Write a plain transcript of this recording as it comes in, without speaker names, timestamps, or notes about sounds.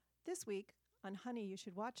This week on Honey, You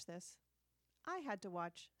Should Watch This, I had to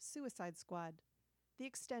watch Suicide Squad, the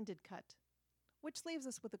extended cut, which leaves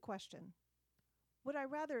us with a question. Would I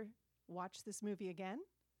rather watch this movie again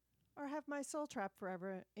or have my soul trapped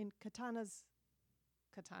forever in Katana's...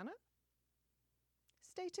 Katana?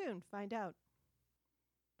 Stay tuned, find out.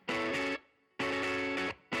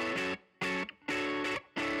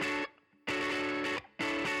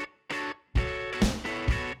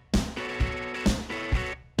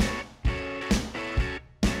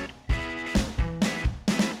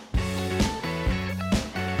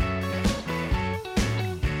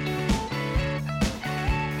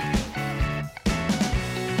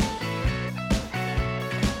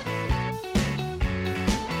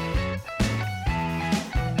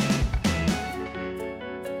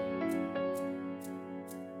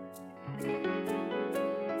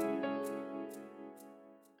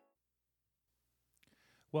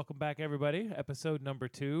 Welcome back, everybody. Episode number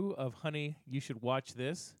 2 of Honey, You Should Watch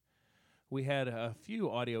This. We had a few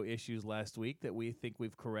audio issues last week that we think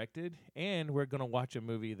we've corrected, and we're going to watch a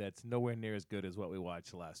movie that's nowhere near as good as what we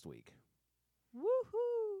watched last week.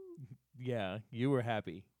 Woohoo! Yeah, you were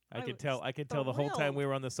happy. I could tell the whole time thrilled. we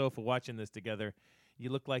were on the sofa watching this together, you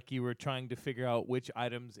looked like you were trying to figure out which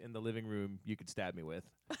items in the living room you could stab me with.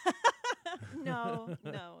 No,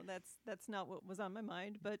 that's not what was on my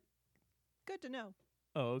mind, but good to know.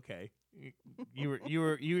 Oh, okay. You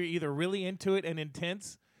were either really into it and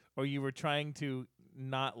intense, or you were trying to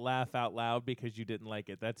not laugh out loud because you didn't like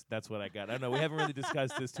it. That's what I got. I don't know. We haven't really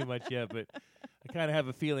discussed this too much yet, but I kind of have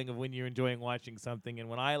a feeling of when you're enjoying watching something, and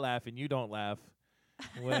when I laugh and you don't laugh,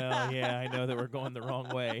 well, yeah, I know that we're going the wrong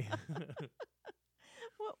way.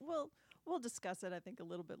 We'll discuss it, I think, a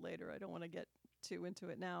little bit later. I don't want to get too into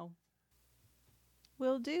it now.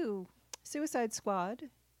 Will do. Suicide Squad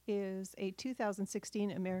is a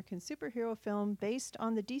 2016 American superhero film based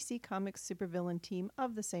on the DC Comics supervillain team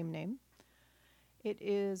of the same name. It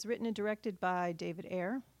is written and directed by David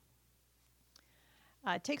Ayer.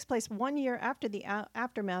 It takes place 1 year after the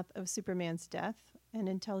aftermath of Superman's death. An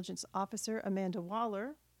intelligence officer, Amanda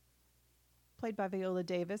Waller, played by Viola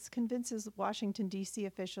Davis, convinces Washington, D.C.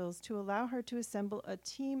 officials to allow her to assemble a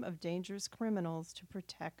team of dangerous criminals to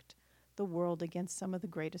protect the world against some of the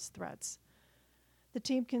greatest threats. The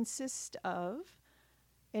team consists of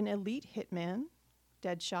an elite hitman,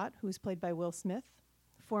 Deadshot, who's played by Will Smith,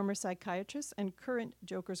 former psychiatrist and current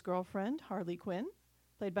Joker's girlfriend, Harley Quinn,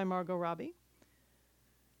 played by Margot Robbie,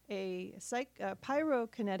 a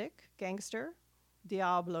pyrokinetic gangster,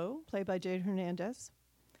 Diablo, played by Jade Hernandez,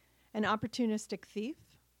 an opportunistic thief,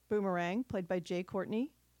 Boomerang, played by Jay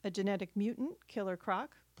Courtney, a genetic mutant, Killer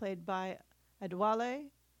Croc, played by Adewale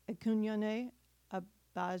Ekunyone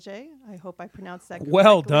Abaje. I hope I pronounced that correctly.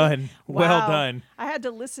 Well done. Wow. Well done. I had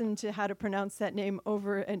to listen to how to pronounce that name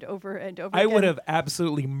over and over and over I again. would have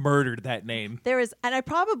absolutely murdered that name. There is, and I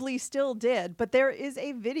probably still did, but there is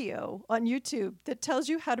a video on YouTube that tells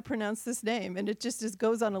you how to pronounce this name, and it just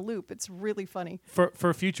goes on a loop. It's really funny.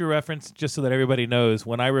 For future reference, just so that everybody knows,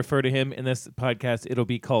 when I refer to him in this podcast, it'll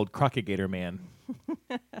be called Crocagator Man.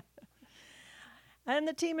 And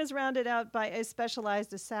the team is rounded out by a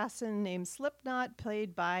specialized assassin named Slipknot,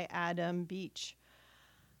 played by Adam Beach.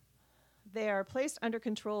 They are placed under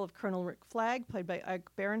control of Colonel Rick Flag, played by Ike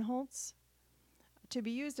Barinholtz, to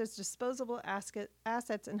be used as disposable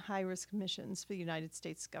assets in high-risk missions for the United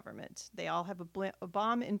States government. They all have a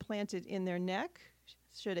bomb implanted in their neck,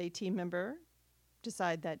 should a team member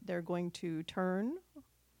decide that they're going to turn.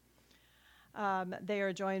 They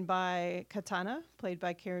are joined by Katana, played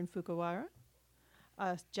by Karen Fukuhara.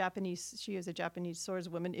 She is a Japanese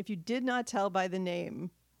swordswoman. If you did not tell by the name,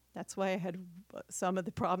 that's why I had some of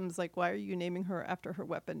the problems, like why are you naming her after her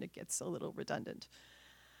weapon? It gets a little redundant.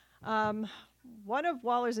 One of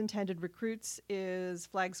Waller's intended recruits is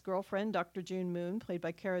Flag's girlfriend, Dr. June Moon, played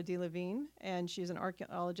by Cara Delevingne, and she's an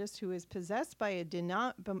archaeologist who is possessed by a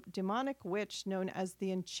demonic witch known as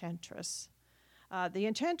the Enchantress. The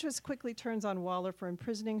Enchantress quickly turns on Waller for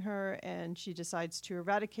imprisoning her, and she decides to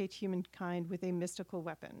eradicate humankind with a mystical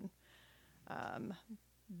weapon.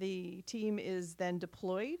 The team is then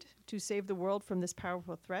deployed to save the world from this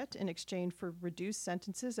powerful threat in exchange for reduced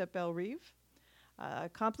sentences at Belle Reve.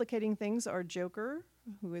 Complicating things are Joker,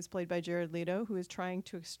 who is played by Jared Leto, who is trying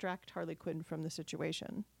to extract Harley Quinn from the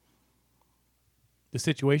situation. The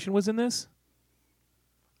situation was in this?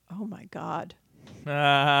 Oh, my God.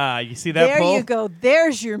 You see that there pull? There you go.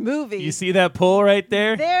 There's your movie. You see that pull right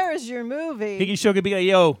there? There's your movie. Higgy Show could be like,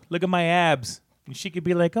 yo, look at my abs. And she could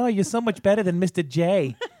be like, oh, you're so much better than Mr.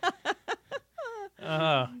 J.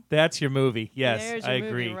 That's your movie. Yes, There's your I movie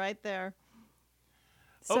agree. right there.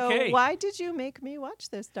 So Okay. why did you make me watch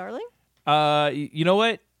this, darling? You know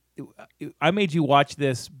what? I made you watch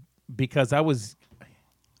this because I was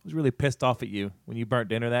really pissed off at you when you burnt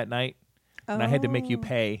dinner that night, and I had to make you Oh.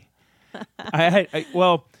 pay.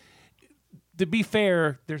 Well, to be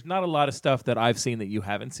fair, there's not a lot of stuff that I've seen that you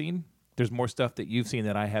haven't seen. There's more stuff that you've seen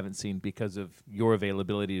that I haven't seen because of your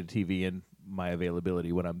availability to TV and my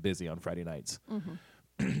availability when I'm busy on Friday nights.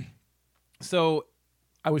 Mm-hmm. So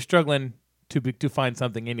I was struggling to find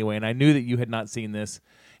something anyway, and I knew that you had not seen this,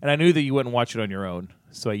 and I knew that you wouldn't watch it on your own.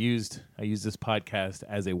 So I used this podcast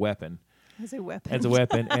as a weapon. As a weapon. As a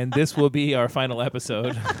weapon, and this will be our final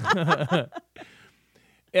episode.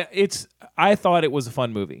 I thought it was a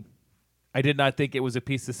fun movie. I did not think it was a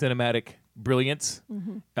piece of cinematic brilliance.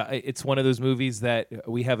 Mm-hmm. It's one of those movies that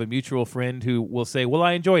we have a mutual friend who will say, well,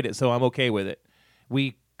 I enjoyed it, so I'm okay with it.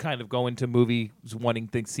 We kind of go into movies wanting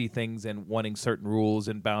to see things and wanting certain rules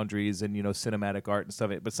and boundaries and, cinematic art and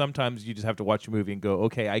stuff. But sometimes you just have to watch a movie and go,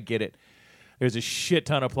 okay, I get it. There's a shit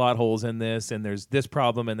ton of plot holes in this, and there's this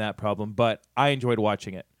problem and that problem, but I enjoyed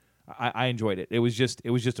watching it. I enjoyed it. It was just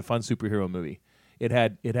a fun superhero movie. It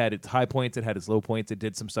had its high points, it had its low points. It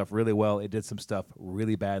did some stuff really well. It did some stuff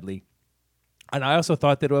really badly. And I also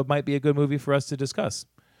thought that it might be a good movie for us to discuss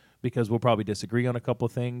because we'll probably disagree on a couple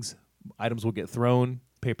of things. Items will get thrown.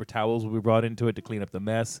 Paper towels will be brought into it to clean up the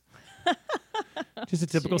mess. Just a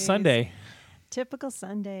typical Jeez. Sunday. Typical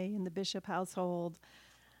Sunday in the Bishop household.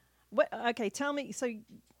 Okay, tell me. So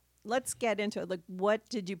let's get into it. Like,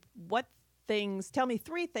 tell me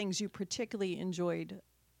 3 things you particularly enjoyed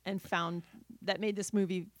and found that made this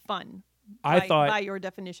movie fun. By your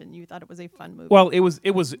definition, you thought it was a fun movie. Well, it was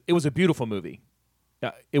a beautiful movie.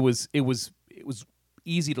 It was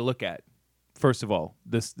easy to look at. First of all,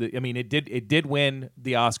 it did win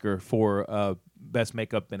the Oscar for best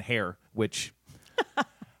makeup and hair, which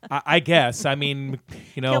I guess. I mean,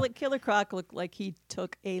 Killer Croc looked like he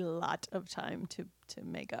took a lot of time to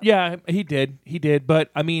make up. Yeah, he did.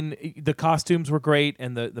 But I mean, the costumes were great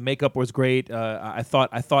and the makeup was great. I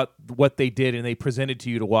thought what they did and they presented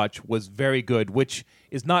to you to watch was very good, which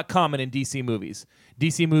is not common in DC movies.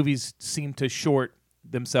 DC movies seem to short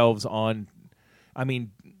themselves on, I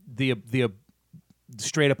mean, the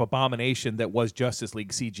straight up abomination that was Justice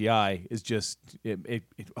League CGI is just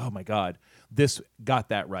oh my God, this got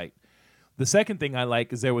that right. The second thing I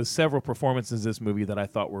like is there was several performances in this movie that I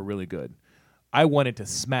thought were really good. I wanted to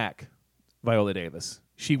smack Viola Davis.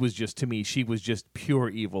 She was just pure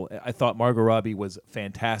evil. I thought Margot Robbie was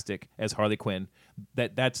fantastic as Harley Quinn.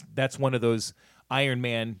 That's one of those Iron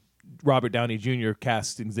Man, Robert Downey Jr.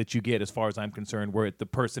 castings that you get, as far as I'm concerned, where the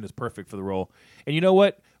person is perfect for the role. And you know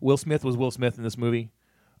what? Will Smith was Will Smith in this movie.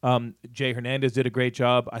 Jay Hernandez did a great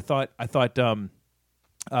job. I thought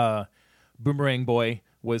Boomerang Boy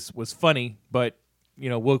was funny, but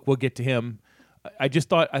we'll get to him. I just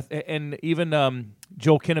thought, and even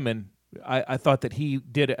Joel Kinnaman, I thought that he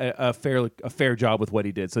did a fair job with what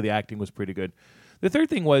he did. So the acting was pretty good. The third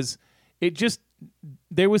thing was,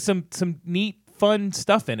 there was some neat, fun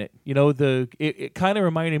stuff in it. It kind of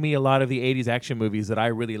reminded me a lot of the '80s action movies that I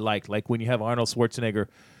really liked, like when you have Arnold Schwarzenegger,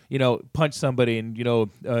 punch somebody and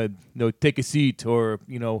take a seat, or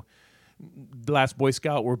The Last Boy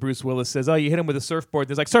Scout, where Bruce Willis says, "Oh, you hit him with a surfboard."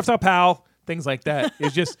 There's like, "Surf's up, pal." Things like that.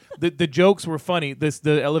 It's just the jokes were funny.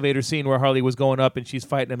 The elevator scene where Harley was going up and she's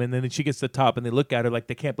fighting him, and then she gets to the top and they look at her like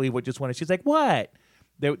they can't believe what just went. And she's like, "What?"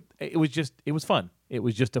 It was fun. It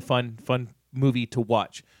was just a fun movie to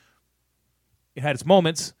watch. It had its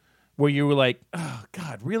moments where you were like, "Oh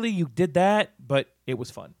God, really? You did that?" But it was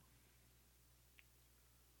fun.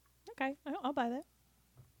 Okay, I'll buy that.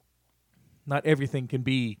 Not everything can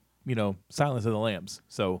be, Silence of the Lambs.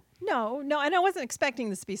 So No, and I wasn't expecting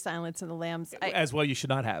this to be Silence of the Lambs. as well, you should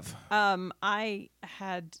not have. I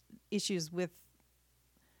had issues with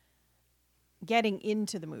getting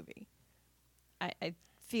into the movie. I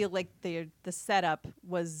feel like the setup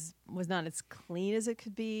was not as clean as it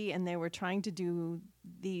could be, and they were trying to do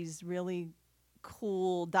these really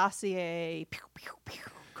cool dossier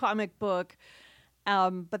comic book,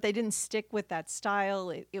 but they didn't stick with that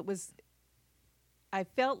style. It was. I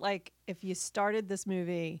felt like if you started this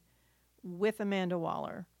movie with Amanda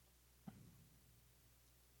Waller,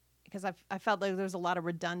 because I felt like there's a lot of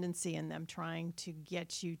redundancy in them trying to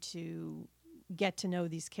get you to get to know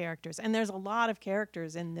these characters. And there's a lot of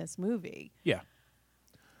characters in this movie. Yeah.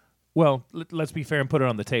 Well, let's be fair and put it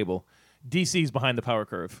on the table. DC's behind the power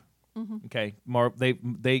curve. Mm-hmm. Okay,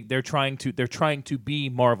 they're trying to be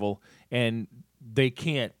Marvel, and they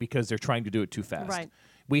can't because they're trying to do it too fast. Right.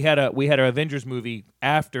 We had our Avengers movie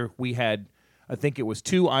after we had, I think it was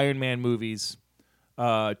 2 Iron Man movies,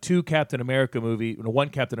 two Captain America movie, one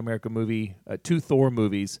Captain America movie, two Thor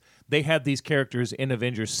movies. They had these characters in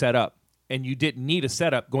Avengers set up, and you didn't need a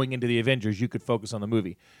setup going into the Avengers. You could focus on the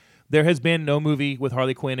movie. There has been no movie with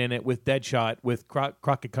Harley Quinn in it, with Deadshot, with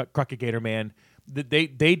Crockett Gator Man.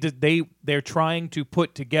 They're trying to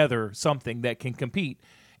put together something that can compete,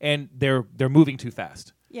 and they're moving too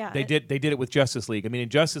fast. Yeah, They did it with Justice League. I mean, in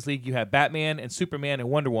Justice League, you have Batman and Superman and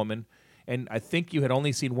Wonder Woman, and I think you had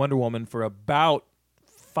only seen Wonder Woman for about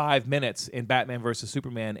 5 minutes in Batman versus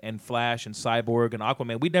Superman, and Flash and Cyborg and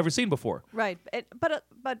Aquaman we'd never seen before. Right,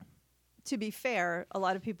 but to be fair, a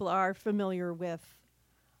lot of people are familiar with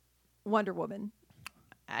Wonder Woman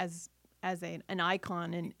as an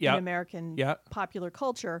icon in American popular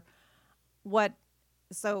culture.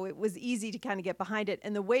 So it was easy to kind of get behind it,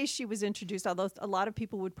 and the way she was introduced, although a lot of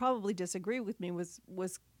people would probably disagree with me, was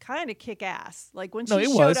kind of kick ass. Like when she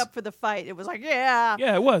showed up for the fight, it was like, yeah,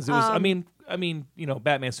 it was. It was. I mean,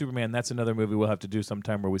 Batman, Superman. That's another movie we'll have to do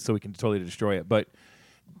sometime so we can totally destroy it. But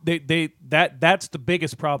that's the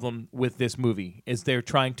biggest problem with this movie is they're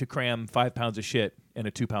trying to cram 5 pounds of shit in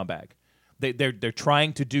a 2-pound bag. They're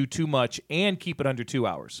trying to do too much and keep it under 2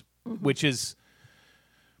 hours, which is,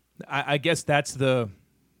 I guess that's the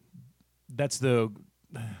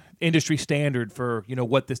industry standard for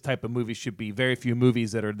what this type of movie should be. Very few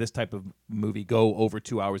movies that are this type of movie go over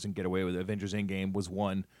 2 hours and get away with it. Avengers Endgame was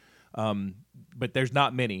one, but there's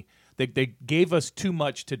not many. They gave us too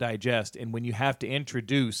much to digest, and when you have to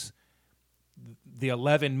introduce the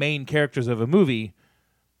 11 main characters of a movie,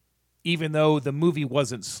 even though the movie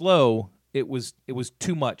wasn't slow, it was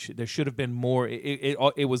too much. There should have been more.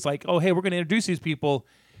 It was like, oh, hey, we're going to introduce these people,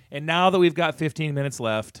 and now that we've got 15 minutes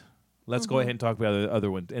left, let's go ahead and talk about the other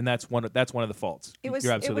one. And that's one of the faults. You're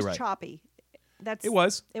absolutely right. Choppy. It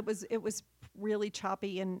was really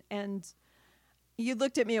choppy, and you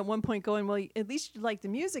looked at me at one point going, well, at least you like the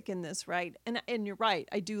music in this, right? And you're right.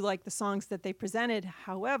 I do like the songs that they presented.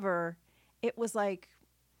 However, it was like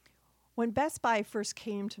when Best Buy first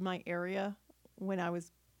came to my area when I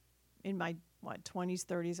was in my 20s,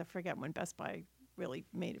 30s. I forget when Best Buy really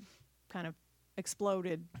made it kind of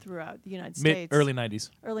exploded throughout the United States. Early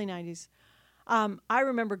 90s. Early 90s. I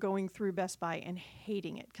remember going through Best Buy and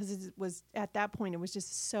hating it because it was, at that point, it was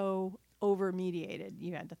just so over-mediated.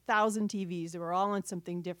 You had 1,000 TVs. They were all on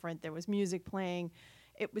something different. There was music playing.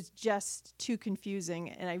 It was just too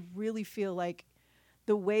confusing. And I really feel like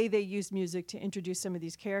the way they used music to introduce some of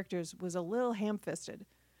these characters was a little ham-fisted.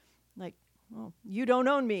 Like, oh, you don't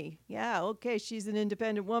own me. Yeah, okay, she's an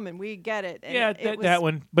independent woman. We get it. And that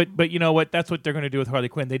one. But you know what? That's what they're going to do with Harley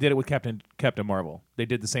Quinn. They did it with Captain Marvel. They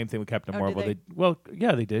did the same thing with Captain Marvel. Did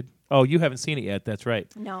they? They did. Oh, you haven't seen it yet. That's right.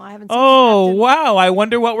 No, I haven't seen it. Oh, wow. I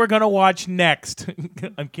wonder what we're going to watch next.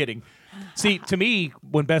 I'm kidding. See, to me,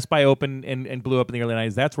 when Best Buy opened and blew up in the early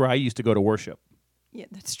 90s, that's where I used to go to worship. Yeah,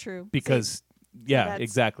 that's true. Because... Yeah,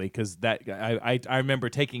 exactly. Because I remember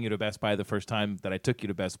taking you to Best Buy the first time that I took you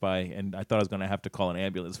to Best Buy, and I thought I was going to have to call an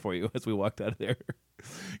ambulance for you as we walked out of there,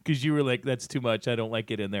 because you were like, "That's too much. I don't like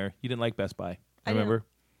it in there." You didn't like Best Buy. Remember?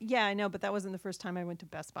 Yeah, I know, but that wasn't the first time I went to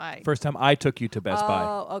Best Buy. First time I took you to Best Buy.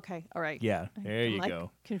 Oh, okay, all right. Yeah, there you go.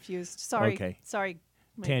 Confused. Sorry. Okay. Sorry.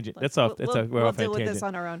 Tangent. That's off. We'll deal with this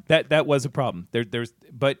on our own. That was a problem.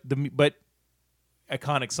 But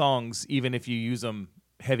iconic songs, even if you use them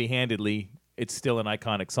heavy-handedly, it's still an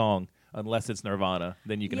iconic song unless it's Nirvana.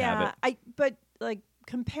 Then you can have it. But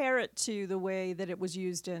compare it to the way that it was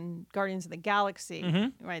used in Guardians of the Galaxy,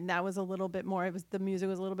 right? And that was a little bit more. The music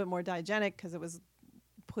was a little bit more diegetic because it was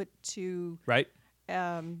put to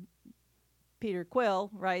Peter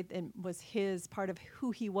Quill, right, and was his part of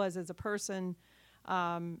who he was as a person,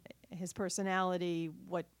 his personality,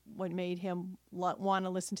 what made him want to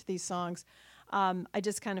listen to these songs. I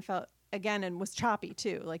just kind of felt. Again, and was choppy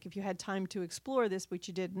too. Like if you had time to explore this, which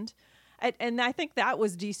you didn't, and I think that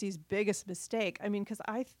was DC's biggest mistake. I mean, because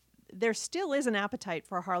there still is an appetite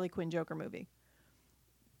for a Harley Quinn Joker movie,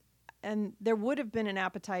 and there would have been an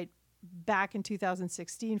appetite back in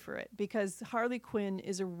 2016 for it because Harley Quinn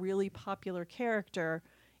is a really popular character,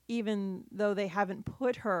 even though they haven't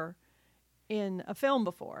put her in a film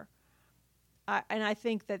before. And I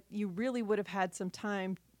think that you really would have had some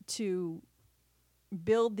time to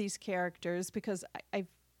build these characters because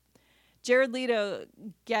Jared Leto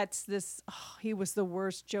gets this. Oh, he was the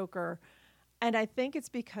worst Joker, and I think it's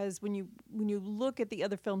because when you look at the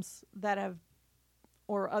other films that have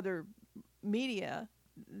or other media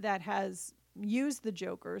that has used the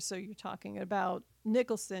Joker, so you're talking about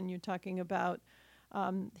Nicholson, you're talking about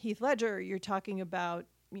Heath Ledger, you're talking about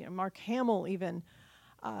Mark Hamill, even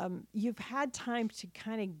you've had time to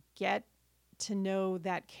kind of get to know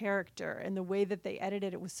that character, and the way that they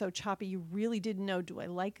edited it was so choppy. You really didn't know, do I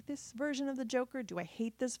like this version of the Joker? Do I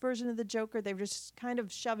hate this version of the Joker? They were just kind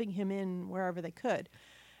of shoving him in wherever they could.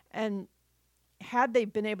 And had they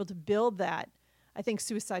been able to build that, I think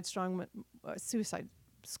Suicide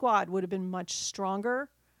Squad would have been much stronger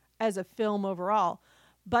as a film overall.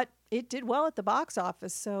 But it did well at the box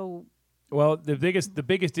office, so... Well, the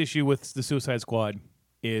biggest issue with the Suicide Squad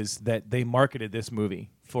is that they marketed this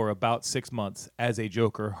movie for about 6 months as a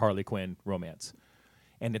Joker Harley Quinn romance,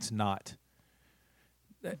 and it's not.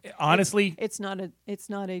 Honestly, it's not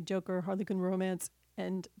a Joker Harley Quinn romance,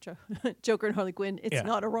 and Joker and Harley Quinn. It's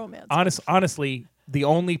not a romance. Honestly, the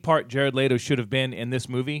only part Jared Leto should have been in this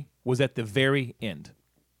movie was at the very end.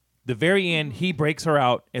 The very end, he breaks her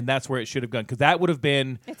out, and that's where it should have gone. Because that would have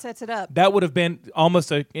been... It sets it up. That would have been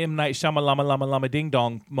almost a M. Night Shyamalan Lama Lama Ding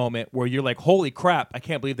Dong moment where you're like, holy crap, I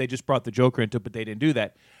can't believe they just brought the Joker into it, but they didn't do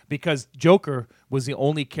that. Because Joker was the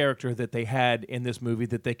only character that they had in this movie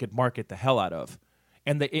that they could market the hell out of.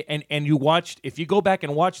 And you watched... If you go back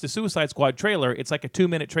and watch the Suicide Squad trailer, it's like a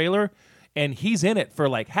 2-minute trailer, and he's in it for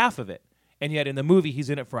like half of it. And yet in the movie, he's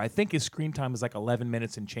in it for, I think his screen time is like 11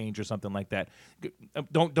 minutes and change or something like that.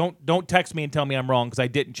 Don't text me and tell me I'm wrong because I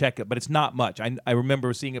didn't check it, but it's not much. I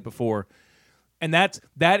remember seeing it before. And that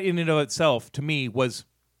in and of itself, to me, was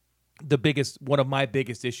one of my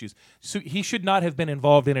biggest issues. So he should not have been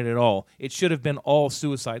involved in it at all. It should have been all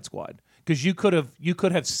Suicide Squad because you could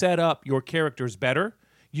have set up your characters better.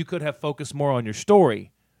 You could have focused more on your story.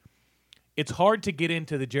 It's hard to get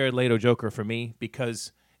into the Jared Leto Joker for me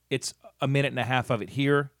because it's a minute and a half of it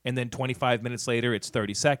here, and then 25 minutes later, it's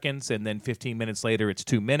 30 seconds, and then 15 minutes later, it's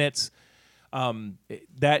 2 minutes. You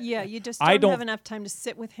just don't have enough time to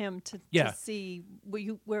sit with him to see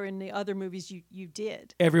where in the other movies you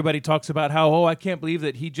did. Everybody talks about how, I can't believe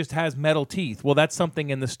that he just has metal teeth. Well, that's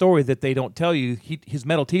something in the story that they don't tell you. His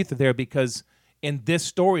metal teeth are there because in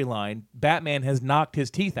this storyline, Batman has knocked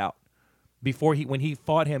his teeth out. When he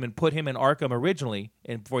fought him and put him in Arkham originally,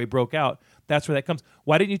 and before he broke out, that's where that comes.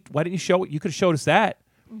 Why didn't you show it? You could have showed us that.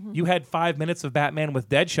 Mm-hmm. You had 5 minutes of Batman with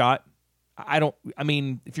Deadshot.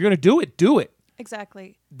 If you're gonna do it.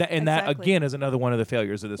 Exactly. That again is another one of the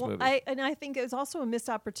failures of this movie. I think it was also a missed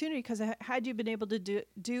opportunity because had you been able to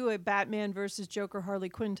do a Batman versus Joker Harley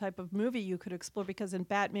Quinn type of movie, you could explore, because in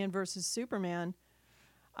Batman versus Superman,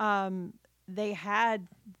 they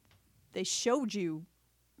showed you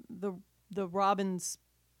the Robin's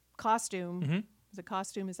costume. Mm-hmm. Is it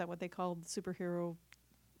costume? Is that what they called the superhero?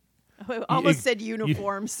 I almost said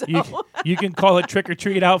uniform. You can call it trick or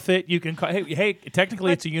treat outfit. You can call hey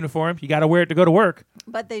technically it's a uniform. You got to wear it to go to work.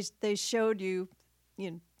 But they showed you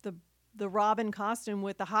the Robin costume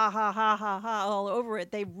with the ha ha ha ha ha all over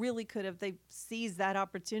it. They really could have. They seized that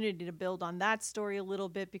opportunity to build on that story a little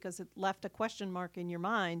bit because it left a question mark in your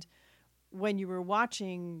mind when you were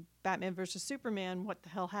watching Batman versus Superman. What the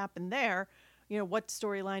hell happened there? What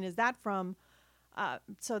storyline is that from?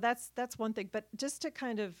 So that's one thing. But just to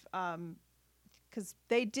kind of, because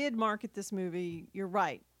they did market this movie, you're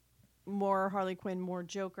right, more Harley Quinn, more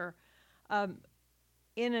Joker.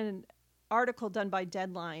 In an article done by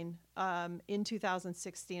Deadline in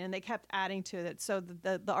 2016, and they kept adding to it. So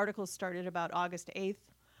the article started about August 8th,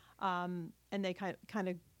 and they kind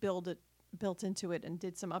of built into it and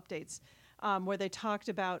did some updates where they talked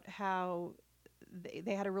about how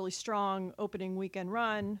they had a really strong opening weekend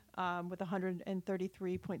run with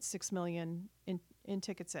 133.6 million in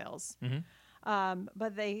ticket sales. Mm-hmm.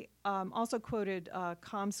 But they also quoted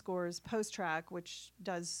ComScore's post-track, which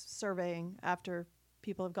does surveying after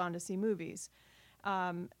people have gone to see movies.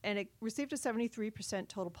 And it received a 73%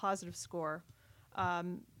 total positive score.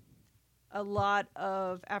 A lot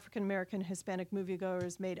of African-American Hispanic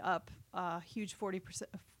moviegoers made up a huge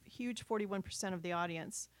 41% of the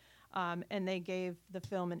audience. And they gave the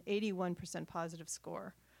film an 81% positive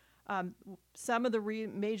score. Some of the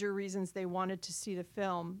major reasons they wanted to see the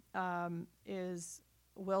film is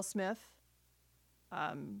Will Smith.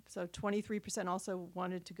 So 23% also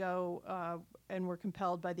wanted to go and were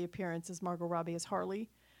compelled by the appearance as Margot Robbie as Harley.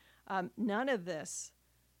 None of this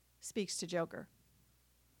speaks to Joker.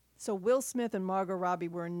 So Will Smith and Margot Robbie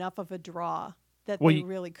were enough of a draw that they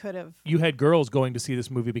really could have. You had girls going to see this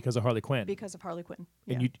movie because of Harley Quinn. Because of Harley Quinn.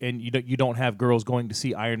 And you don't have girls going to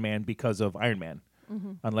see Iron Man because of Iron Man.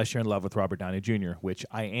 Mm-hmm. Unless you're in love with Robert Downey Jr., which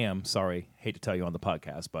I am. Sorry, hate to tell you on the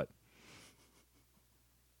podcast, but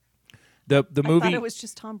the movie. I thought it was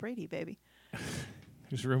just Tom Brady, baby.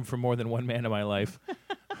 There's room for more than one man in my life.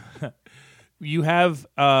 You have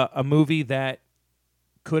a movie that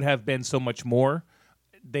could have been so much more.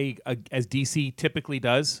 They, as DC typically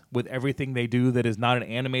does with everything they do that is not an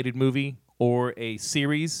animated movie or a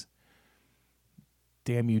series,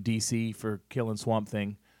 damn you DC for killing Swamp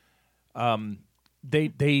Thing.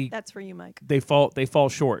 They That's for you, Mike. they fall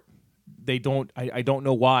short. They don't. I don't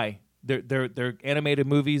know why. They're animated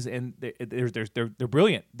movies and they're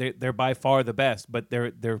brilliant. They're by far the best, but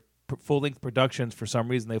they're full length productions for some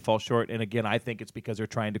reason they fall short. And again, I think it's because they're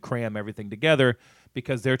trying to cram everything together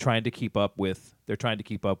because they're trying to keep up with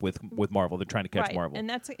Marvel. They're trying to catch right. Marvel. And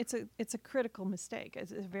it's a critical mistake.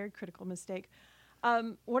 It's a very critical mistake.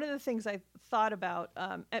 One of the things I thought about,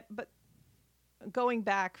 but going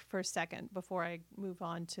back for a second before I move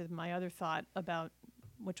on to my other thought about,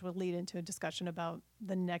 which will lead into a discussion about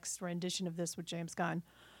the next rendition of this with James Gunn.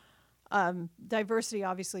 Diversity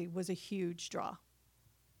obviously was a huge draw.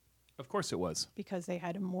 Of course it was. Because they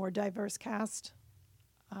had a more diverse cast.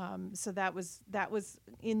 So that was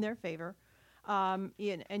in their favor. And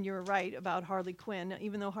you're right about Harley Quinn.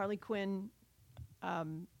 Even though Harley Quinn,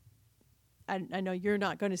 I know you're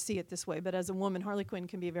not going to see it this way, but as a woman, Harley Quinn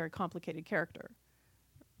can be a very complicated character.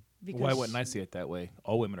 Why wouldn't I see it that way?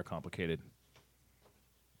 All women are complicated.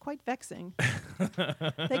 Quite vexing.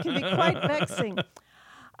 They can be quite vexing.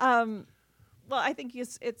 Well, I think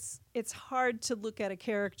it's hard to look at a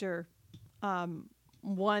character,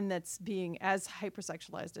 one that's being as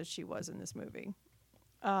hypersexualized as she was in this movie.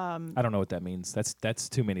 I don't know what that means. That's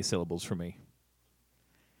too many syllables for me.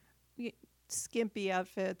 Skimpy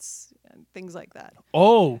outfits and things like that.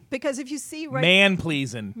 Oh, because if you see man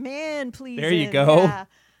pleasing. There you go. Yeah,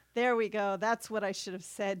 there we go. That's what I should have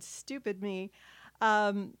said. Stupid me.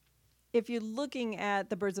 If you're looking at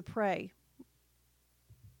the Birds of Prey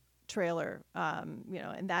trailer,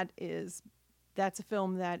 and that's a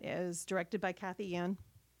film that is directed by Kathy Yan.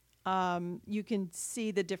 You can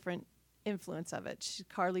see the different influence of it.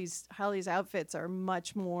 Harley's outfits are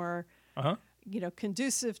much more,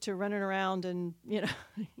 conducive to running around and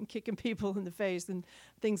kicking people in the face and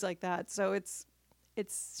things like that. So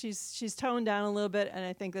she's toned down a little bit, and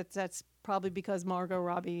I think that's probably because Margot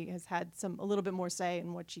Robbie has had a little bit more say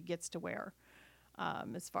in what she gets to wear,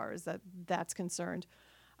 as far as that's concerned,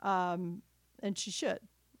 and she should,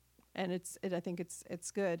 and I think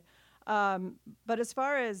it's good, but as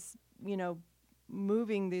far as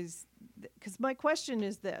moving these, because my question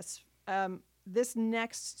is this: this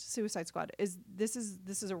next Suicide Squad is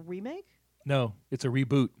a remake? No, it's a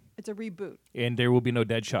reboot. It's a reboot. And there will be no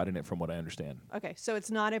Deadshot in it, from what I understand. Okay, so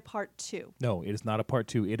it's not a part 2. No, it is not a part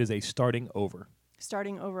 2. It is a starting over.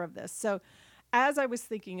 Starting over of this. So as I was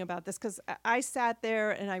thinking about this, because I sat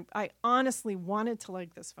there and I honestly wanted to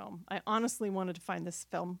like this film. I honestly wanted to find this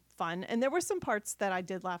film fun. And there were some parts that I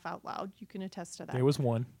did laugh out loud. You can attest to that. There was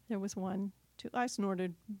one. Two. I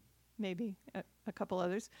snorted maybe a couple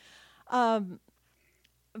others.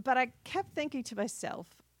 But I kept thinking to myself,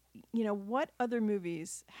 what other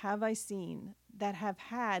movies have I seen that have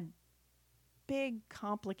had big,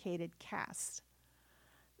 complicated casts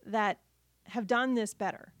that have done this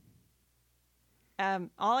better?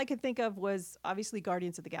 All I could think of was obviously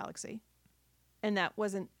Guardians of the Galaxy, and that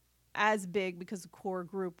wasn't as big because the core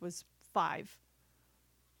group was 5.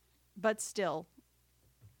 But still,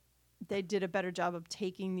 they did a better job of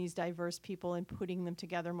taking these diverse people and putting them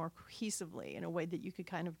together more cohesively in a way that you could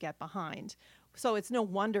kind of get behind. So it's no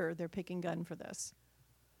wonder they're picking Gunn for this.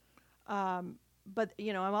 But,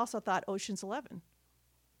 I've also thought Ocean's 11.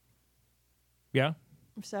 Yeah.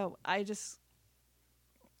 So I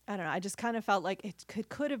don't know. I just kind of felt like it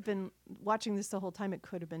could have been, watching this the whole time, it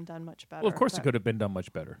could have been done much better. Well, of course it could have been done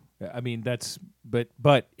much better. I mean, but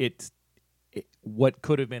what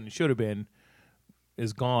could have been and should have been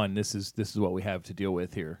is gone. This is what we have to deal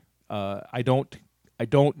with here. I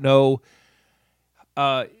don't know.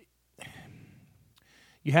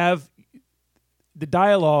 You have the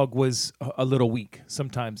dialogue was a little weak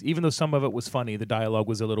sometimes, even though some of it was funny. The dialogue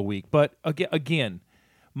was a little weak, but again,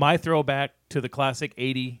 my throwback to the classic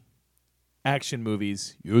 80 action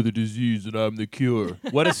movies. You're the disease and I'm the cure.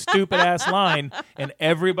 What a stupid ass line, and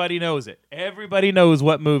everybody knows it. Everybody knows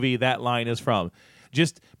what movie that line is from.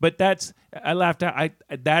 But I laughed out.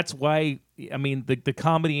 That's why. I mean, the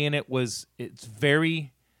comedy in it's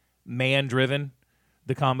very man driven.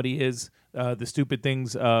 The comedy is. The stupid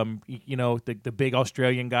things, the big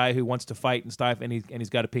Australian guy who wants to fight and stuff, and he's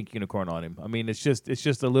got a pink unicorn on him. I mean, it's just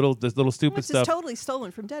a little stupid stuff. Which is totally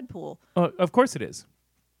stolen from Deadpool. Of course it is.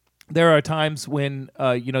 There are times when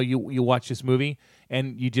you watch this movie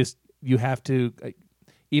and you have to,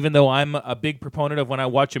 even though I'm a big proponent of when I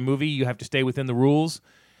watch a movie, you have to stay within the rules.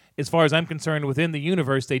 As far as I'm concerned, within the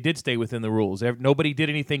universe, they did stay within the rules. Nobody did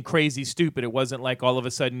anything crazy stupid. It wasn't like all of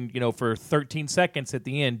a sudden, for 13 seconds at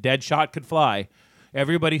the end, Deadshot could fly.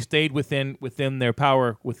 Everybody stayed within their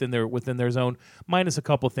power, within their zone, minus a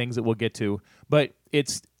couple things that we'll get to. But I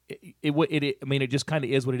mean, it just kind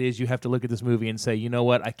of is what it is. You have to look at this movie and say, you know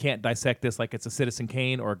what? I can't dissect this like it's a Citizen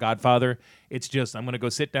Kane or a Godfather. It's just I'm gonna go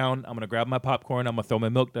sit down. I'm gonna grab my popcorn. I'm gonna throw my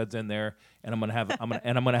Milk Duds in there, and I'm gonna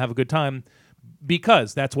have a good time,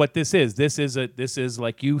 because that's what this is. This is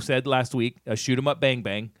like you said last week, a shoot 'em up, bang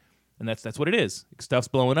bang, and that's what it is. Stuff's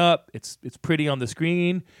blowing up. It's pretty on the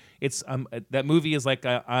screen. It's that movie is like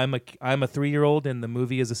I'm a 3-year-old, and the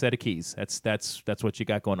movie is a set of keys. That's what you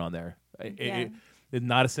got going on there. It's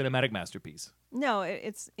not a cinematic masterpiece. No,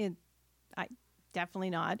 I definitely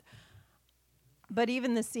not. But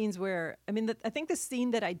even the scenes where, I mean, I think the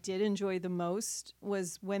scene that I did enjoy the most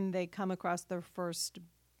was when they come across their first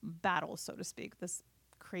battle, so to speak, this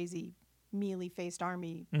crazy mealy-faced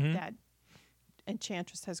army that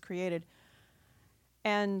Enchantress has created.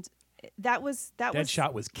 And that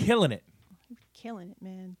shot was killing it. Killing it,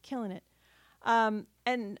 man. Killing it.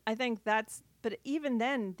 And I think but even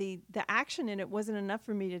then, the action in it wasn't enough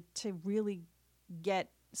for me to really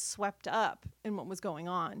get swept up in what was going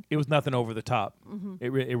on. It was nothing over the top.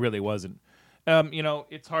 It really wasn't.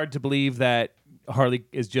 It's hard to believe that Harley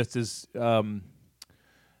is just as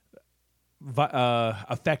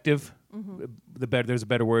effective. There's a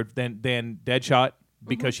better word than Deadshot,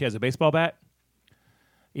 because she has a baseball bat.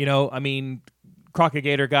 I mean, Crockett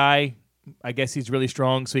Gator guy, I guess he's really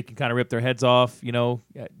strong, so he can kind of rip their heads off.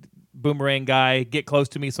 Boomerang guy, get close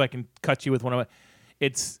to me so I can cut you with one of my.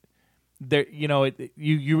 It's there.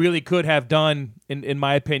 You really could have done, in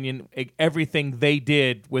my opinion, everything they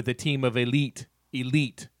did with a team of elite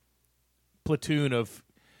platoon of.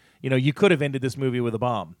 You could have ended this movie with a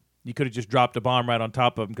bomb. You could have just dropped a bomb right on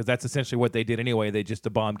top of them, because that's essentially what they did anyway. The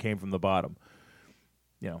bomb came from the bottom.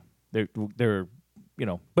 They're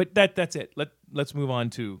but that's it. Let's move on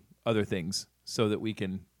to other things so that we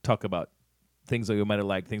can talk about things that we might have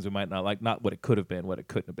liked, things we might not like, not what it could have been, what it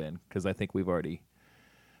couldn't have been, because I think we've already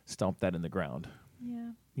stomped that in the ground.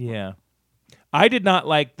 Yeah. I did not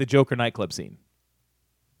like the Joker nightclub scene.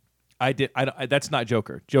 That's not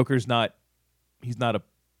Joker. Joker's not. He's not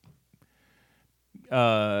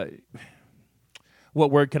a.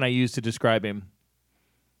 What word can I use to describe him?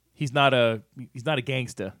 He's not a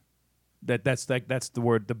gangsta. That's the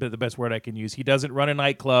word, the best word I can use. He doesn't run a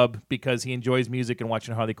nightclub because he enjoys music and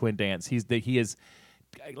watching Harley Quinn dance. He is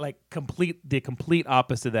like the complete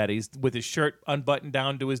opposite of that. He's with his shirt unbuttoned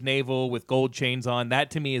down to his navel with gold chains on.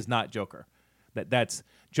 That to me is not Joker. That's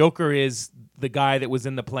Joker is the guy that was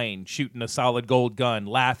in the plane shooting a solid gold gun,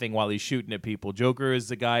 laughing while he's shooting at people. Joker is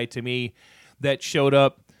the guy to me that showed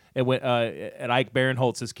up and went at Ike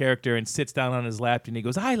Barinholtz's character and sits down on his lap and he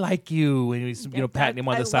goes, "I like you," and he's patting him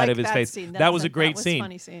on the side of his face. That was a great scene.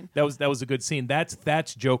 Funny scene. That was a good scene.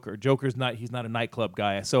 That's Joker. He's not a nightclub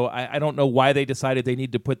guy. So I don't know why they decided they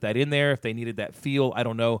needed to put that in there. If they needed that feel, I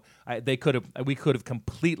don't know. We could have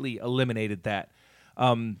completely eliminated that.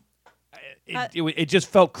 It just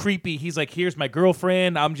felt creepy. He's like, "Here's my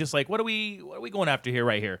girlfriend." I'm just like, what are we going after here,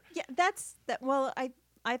 right here? Yeah, that's that. Well,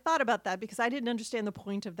 I thought about that because I didn't understand the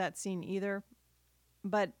point of that scene either,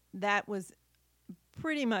 but that was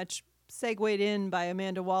pretty much segued in by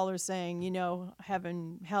Amanda Waller saying,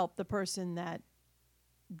 heaven help the person that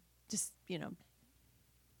just,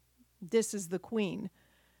 this is the queen.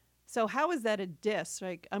 So how is that a diss?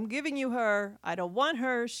 Like, I'm giving you her. I don't want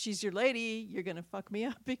her. She's your lady. You're going to fuck me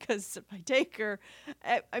up because if I take her.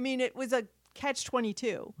 I mean, it was a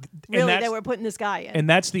catch-22. Really, they were putting this guy in. And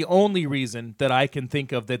that's the only reason that I can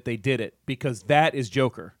think of that they did it, because that is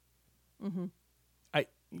Joker.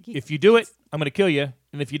 If you do it, I'm going to kill you.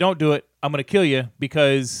 And if you don't do it, I'm going to kill you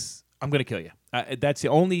because I'm going to kill you. That's the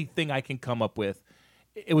only thing I can come up with.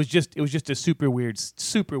 It was just a super weird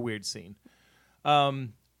scene.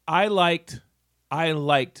 I liked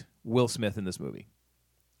Will Smith in this movie.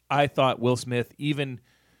 I thought Will Smith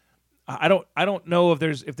I don't know if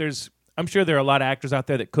there's I'm sure there are a lot of actors out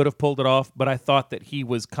there that could have pulled it off, but I thought that he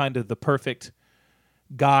was kind of the perfect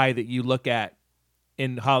guy that you look at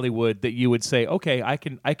in Hollywood that you would say, okay, I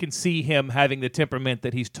can see him having the temperament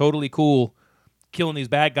that he's totally cool killing these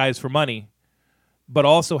bad guys for money, but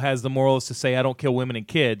also has the morals to say, I don't kill women and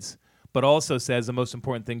kids, but also says the most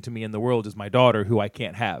important thing to me in the world is my daughter, who I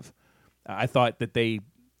can't have. I thought that they,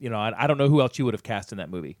 I don't know who else you would have cast in that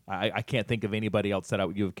movie. I can't think of anybody else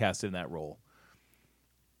that you have cast in that role.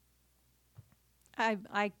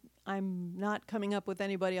 I'm not coming up with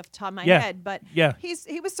anybody off the top of my head, but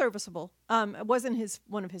he was serviceable. It wasn't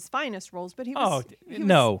one of his finest roles, but he was.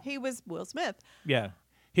 He was Will Smith. Yeah,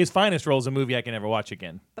 his finest role is a movie I can never watch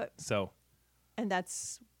again. And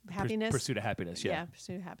that's Happiness. Pursuit of Happiness. Yeah.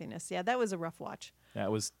 Pursuit of Happiness. Yeah, that was a rough watch.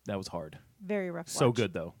 That was hard. Very rough watch. So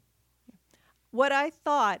good though. What I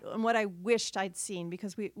thought and what I wished I'd seen,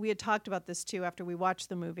 because we had talked about this too after we watched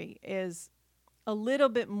the movie, is a little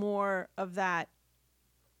bit more of that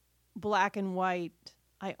black and white,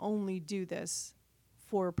 I only do this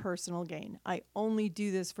for personal gain. I only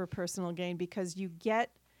do this for personal gain, because you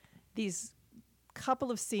get these couple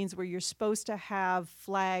of scenes where you're supposed to have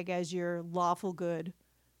Flag as your lawful good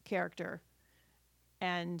character.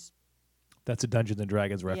 And that's a Dungeons and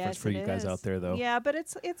Dragons reference yes, for you guys out there, though. Yeah, but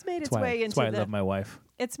it's made its way into that's why I love my wife.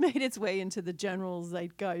 It's made its way into the general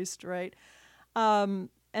zeitgeist, right? And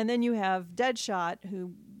then you have Deadshot,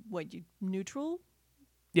 who neutral?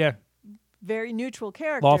 Yeah. Very neutral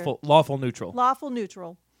character. Lawful neutral. Lawful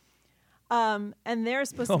neutral. And they're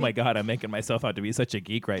supposed to Oh be... my God, I'm making myself out to be such a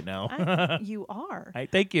geek right now. You are.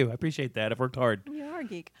 Thank you. I appreciate that. I've worked hard. You are a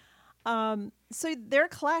geek. So they're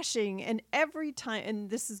clashing, and every time, and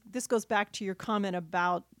this goes back to your comment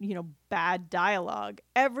about, bad dialogue.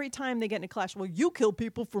 Every time they get in a clash, well, you kill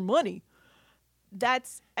people for money. They're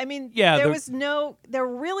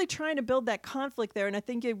really trying to build that conflict there, and I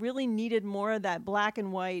think it really needed more of that black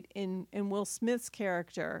and white in Will Smith's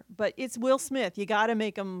character. But it's Will Smith. You got to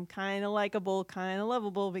make him kind of likable, kind of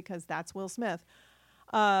lovable, because that's Will Smith.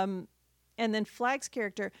 And then Flag's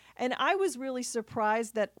character, and I was really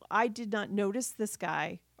surprised that I did not notice this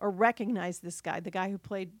guy or recognize this guy, the guy who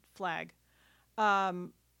played Flag,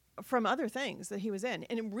 from other things that he was in,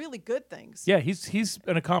 and in really good things. Yeah, he's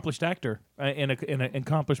an accomplished actor in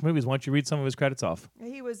accomplished movies. Why don't you read some of his credits off?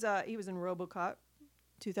 He was in RoboCop,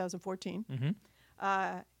 2014.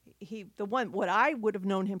 Mm-hmm. What I would have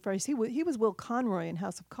known him for is he was Will Conroy in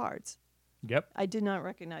House of Cards. Yep. I did not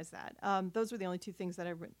recognize that. Those were the only two things that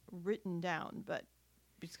I've written down, but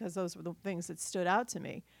because those were the things that stood out to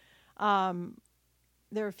me.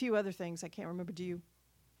 There are a few other things I can't remember. Do you?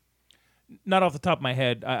 Not off the top of my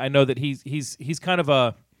head. I know that he's kind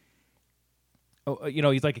of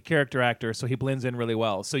he's like a character actor, so he blends in really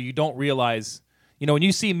well. So you don't realize, when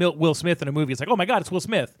you see Will Smith in a movie, it's like, oh my God, it's Will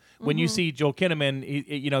Smith. Mm-hmm. When you see Joel Kinnaman,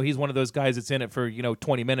 he's one of those guys that's in it for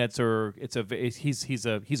 20 minutes, or he's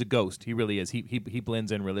a ghost. He really is. He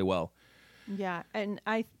blends in really well. Yeah, and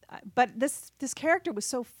but this character was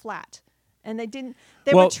so flat, and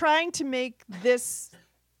they were trying to make this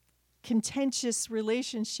contentious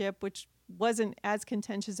relationship, which wasn't as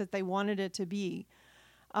contentious as they wanted it to be,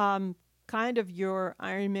 kind of your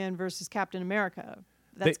Iron Man versus Captain America.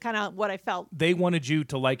 That's kind of what I felt. They wanted you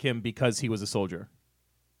to like him because he was a soldier,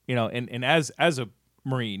 and as a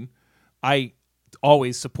Marine, I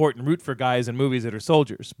always support and root for guys in movies that are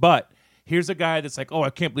soldiers. But here's a guy that's like, oh,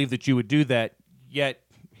 I can't believe that you would do that, yet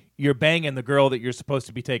you're banging the girl that you're supposed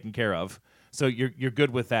to be taking care of. So you're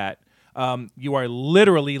good with that. You are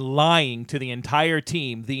literally lying to the entire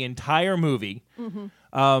team, the entire movie.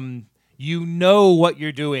 Mm-hmm. What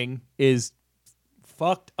you're doing is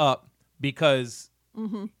fucked up, because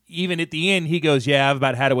even at the end he goes, "Yeah, I've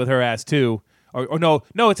about had it with her ass too." Or no,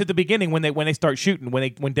 it's at the beginning when they start shooting,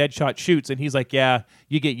 when Deadshot shoots, and he's like, "Yeah,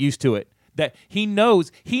 you get used to it." That he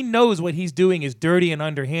knows what he's doing is dirty and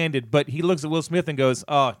underhanded, but he looks at Will Smith and goes,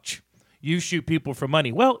 "Oh, you shoot people for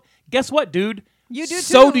money." Well, guess what, dude? You do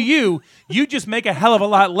so too. Do you. You just make a hell of a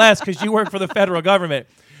lot less because you work for the federal government.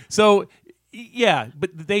 So, yeah, but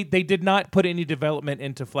they did not put any development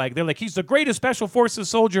into Flag. They're like, he's the greatest special forces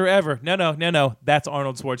soldier ever. No. That's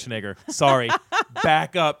Arnold Schwarzenegger. Sorry.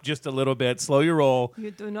 Back up just a little bit. Slow your roll.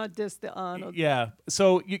 You do not diss the Arnold. Yeah.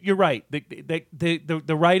 So you're right. The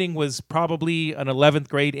writing was probably an 11th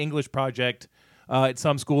grade English project at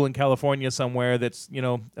some school in California somewhere that's,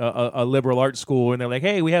 a liberal arts school, and they're like,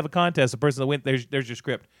 hey, we have a contest. The person that went, there's your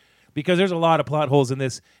script. Because there's a lot of plot holes in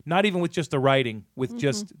this, not even with just the writing, with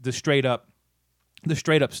just the straight up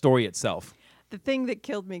story itself. The thing that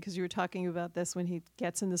killed me, because you were talking about this, when he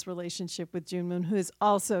gets in this relationship with June Moon, who is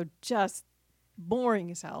also just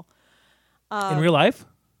boring as hell. In real life?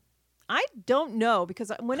 I don't know,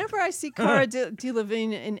 because whenever I see Cara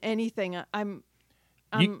Delevingne in anything, I'm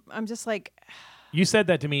just like... You said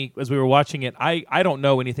that to me as we were watching it. I don't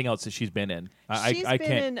know anything else that she's been in. I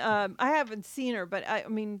haven't seen her, but I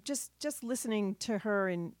mean, just listening to her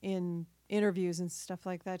in interviews and stuff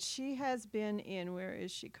like that, she has been in, where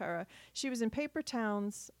is she, Cara? She was in Paper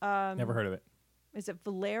Towns. Never heard of it. Is it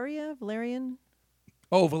Valerian?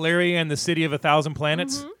 Oh, Valeria and the City of 1,000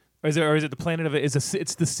 Planets? Mm-hmm. Or is it the planet of it?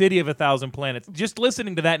 It's the City of 1,000 Planets. Just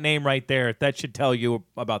listening to that name right there, that should tell you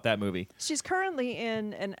about that movie. She's currently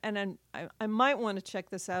in, and I might want to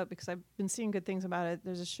check this out because I've been seeing good things about it.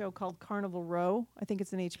 There's a show called Carnival Row. I think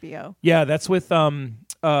it's an HBO. Yeah, that's with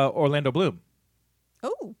Orlando Bloom.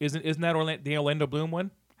 Oh, Isn't that the Orlando Bloom one?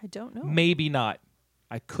 I don't know. Maybe not.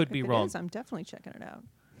 I could If be it wrong. is, I'm definitely checking it out.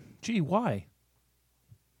 Gee, why?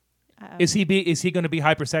 Is Is he going to be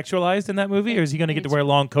hypersexualized in that movie, or is he going to get to wear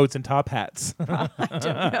long coats and top hats? I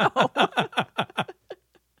don't know.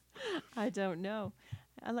 I don't know.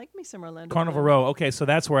 I like me some Orlando Carnival Bloom. Row. Okay, so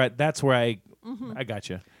that's where I got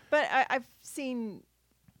you. But I've seen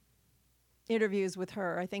interviews with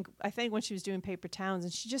her. I think when she was doing Paper Towns,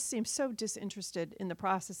 and she just seems so disinterested in the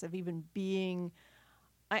process of even being.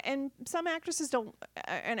 And some actresses don't,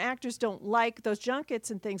 and actors don't like those junkets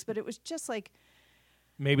and things. But it was just like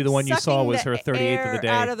Maybe the one you saw sucking was the her 38th of the air day.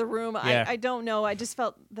 out of the room. Yeah. I don't know. I just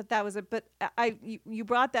felt that was it. But you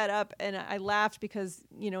brought that up, and I laughed because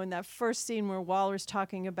in that first scene where Waller's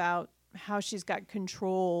talking about how she's got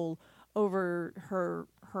control over her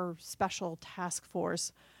special task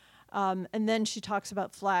force, and then she talks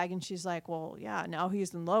about Flag, and she's like, "Well, yeah, now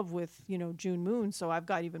he's in love with June Moon, so I've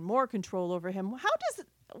got even more control over him." How does it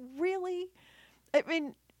really? I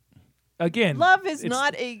mean. Again, Love is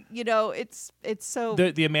not a, it's so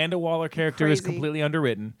the Amanda Waller character is crazy. completely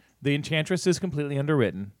underwritten. The Enchantress is completely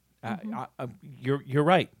underwritten. You're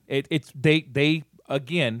right. It's they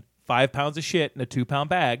again 5 pounds of shit in a 2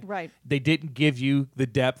 pound bag. Right. They didn't give you the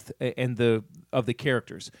depth and of the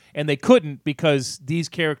characters, and they couldn't because these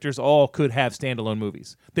characters all could have standalone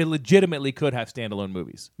movies. They legitimately could have standalone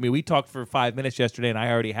movies. I mean, we talked for 5 minutes yesterday, and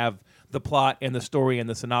I already have the plot and the story and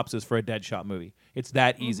the synopsis for a Deadshot movie. It's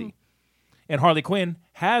that easy. And Harley Quinn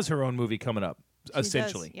has her own movie coming up,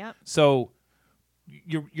 essentially. Does, yep. So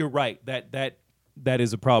you're right that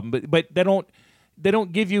is a problem. But they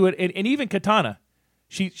don't give you it. And even Katana,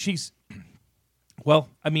 she's well,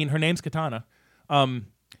 I mean, her name's Katana.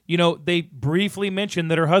 They briefly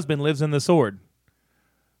mentioned that her husband lives in the Sword.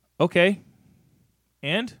 Okay,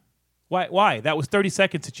 and why? That was 30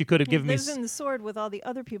 seconds that you could have given me. Lives in the Sword with all the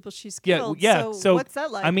other people she's Yeah, killed. yeah. So what's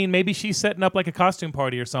that like? I mean, maybe she's setting up like a costume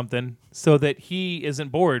party or something so that he isn't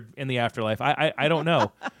bored in the afterlife. I don't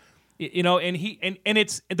know. And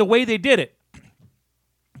it's the way they did it.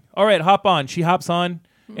 All right, hop on. She hops on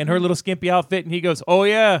in her little skimpy outfit, and he goes, "Oh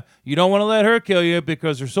yeah, you don't want to let her kill you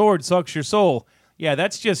because her sword sucks your soul." Yeah,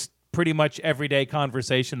 that's just pretty much everyday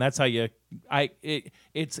conversation. That's how it's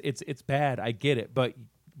bad. I get it, but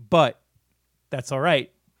that's all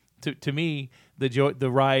right. To me,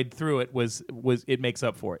 the ride through it was it makes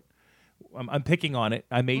up for it. I'm picking on it.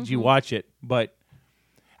 I made you watch it, but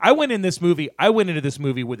I went into this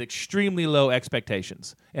movie with extremely low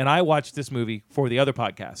expectations, and I watched this movie for the other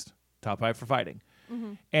podcast, Top 5 for Fighting.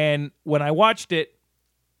 And when I watched it,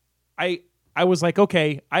 I was like,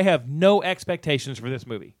 okay, I have no expectations for this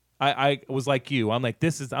movie. I was like you. I'm like,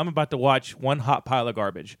 I'm about to watch one hot pile of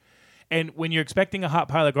garbage. And when you're expecting a hot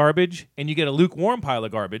pile of garbage and you get a lukewarm pile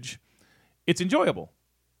of garbage, it's enjoyable.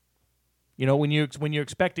 When you're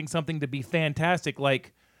expecting something to be fantastic,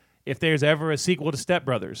 like if there's ever a sequel to Step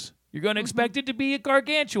Brothers, you're going to expect it to be a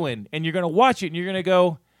gargantuan, and you're going to watch it and you're going to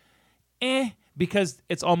go, because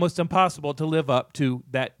it's almost impossible to live up to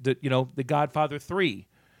that. The Godfather 3,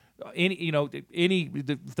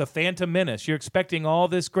 the Phantom Menace. You're expecting all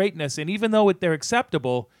this greatness, and even though they're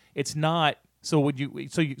acceptable, it's not. So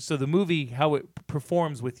so the movie, how it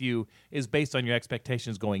performs with you is based on your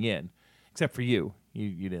expectations going in, except for you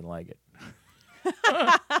didn't like it.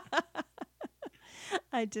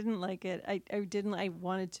 I didn't like it. I didn't. I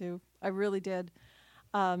wanted to. I really did.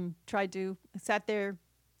 Tried to. I sat there,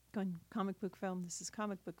 going comic book film. This is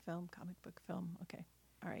comic book film. Comic book film. Okay.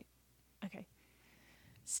 All right. Okay.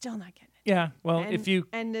 Still not getting it. Yeah. Well, if you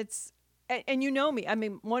and it's. And you know me. I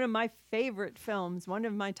mean, one of my favorite films, one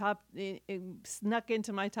of my top, snuck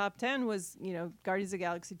into my top 10 was, Guardians of the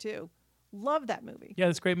Galaxy 2. Love that movie. Yeah,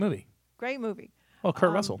 it's a great movie. Great movie. Well,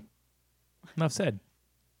 Kurt Russell. Enough said.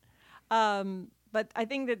 But I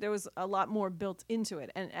think that there was a lot more built into it,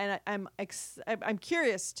 and I'm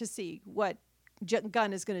curious to see what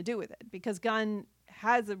Gunn is going to do with it, because Gunn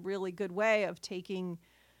has a really good way of taking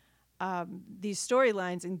these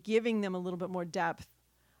storylines and giving them a little bit more depth.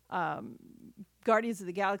 Guardians of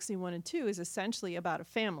the Galaxy 1 and 2 is essentially about a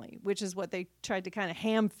family, which is what they tried to kind of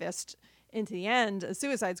ham-fist into the end. A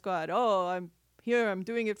Suicide Squad, I'm here, I'm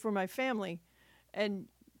doing it for my family. And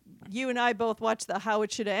you and I both watched the How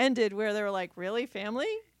It Should Have Ended, where they were like, really,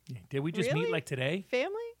 family? Did we just meet like today?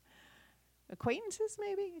 Family? Acquaintances,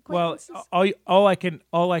 maybe? Well, all I can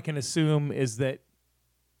assume is that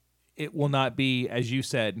it will not be, as you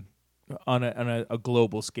said, on a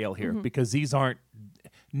global scale here, because these aren't.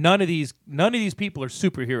 None of these people are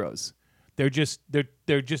superheroes. They're just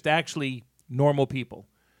actually normal people.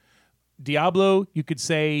 Diablo, you could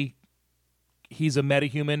say, he's a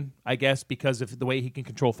metahuman, I guess, because of the way he can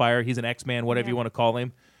control fire. He's an X-Man, whatever you want to call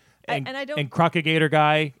him. And I don't. And Crocagator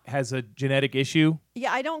guy has a genetic issue.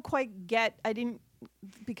 Yeah, I don't quite get. I didn't,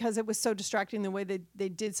 because it was so distracting the way they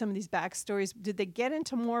did some of these backstories. Did they get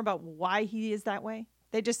into more about why he is that way?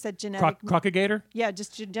 They just said genetic. Crocagator? Yeah,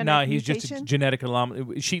 just genetic. No, he's mutation? just a genetic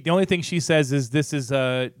anomaly. The only thing she says is this is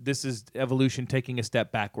evolution taking a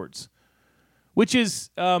step backwards, which is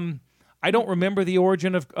I don't remember the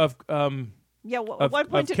origin of Yeah, of- at what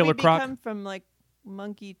of point did Killer we Croc. become from like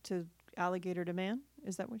monkey to alligator to man?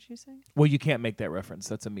 Is that what she's saying? Well, you can't make that reference.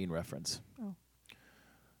 That's a mean reference. Oh.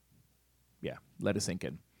 Yeah, let it sink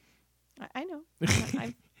in. I know.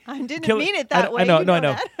 I didn't Killer- mean it that way. I know, you no, I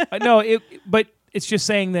know know. that. No, but it's just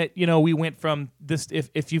saying that we went from this.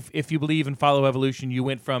 If you believe and follow evolution, you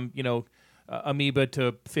went from amoeba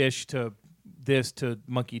to fish to this to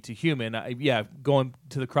monkey to human. Going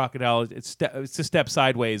to the crocodile, it's a step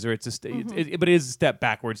sideways, or it's but it is a step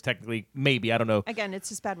backwards technically. Maybe, I don't know. Again, it's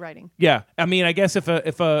just bad writing. Yeah, I mean, I guess if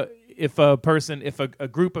a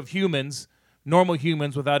group of humans, normal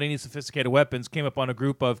humans without any sophisticated weapons, came up on a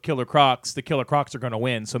group of killer crocs, the killer crocs are going to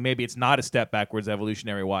win. So maybe it's not a step backwards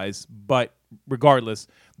evolutionary wise, but regardless,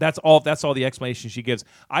 that's all the explanation she gives.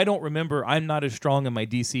 I don't remember. I'm not as strong in my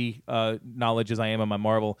DC knowledge as I am in my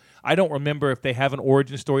Marvel. I don't remember if they have an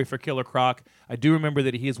origin story for Killer Croc. I do remember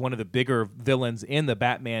that he is one of the bigger villains in the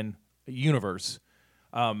Batman universe.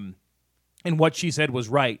 And what she said was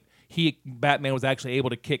right. Batman was actually able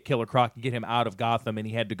to kick Killer Croc and get him out of Gotham, and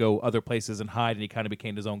he had to go other places and hide, and he kind of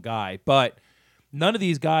became his own guy. But none of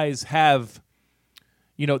these guys have,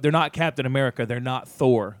 they're not Captain America, they're not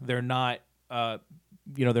Thor, they're not,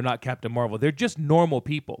 they're not Captain Marvel. They're just normal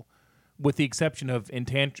people, with the exception of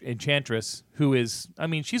Enchantress, who is,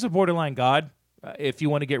 she's a borderline god, if you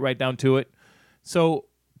want to get right down to it. So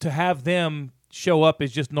to have them show up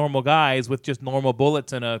as just normal guys with just normal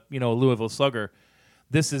bullets and a Louisville Slugger.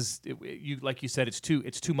 This is like you said. It's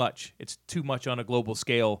too much. It's too much on a global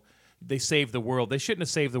scale. They saved the world. They shouldn't have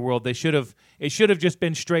saved the world. It should have just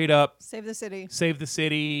been straight up. Save the city. Save the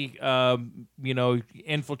city.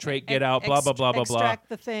 Infiltrate. Get out. Blah blah blah blah blah. Extract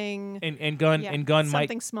the thing. And gun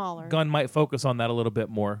something smaller. Gun might focus on that a little bit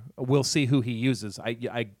more. We'll see who he uses.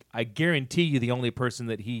 I guarantee you the only person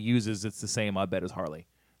that he uses it's the same. I bet is Harley.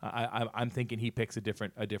 I'm thinking he picks a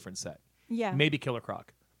different set. Yeah. Maybe Killer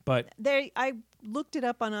Croc. But I looked it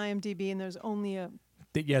up on IMDb, and there's only a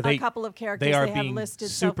couple of characters they are have being listed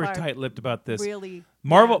super so far. tight-lipped about this. Really,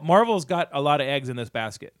 Marvel's got a lot of eggs in this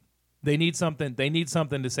basket. They need something. They need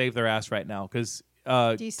something to save their ass right now because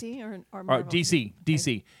DC or Marvel?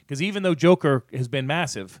 DC. Because even though Joker has been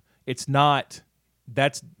massive, it's not.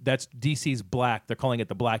 That's DC's Black. They're calling it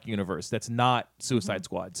the Black Universe. That's not Suicide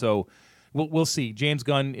Squad. So. We'll see. James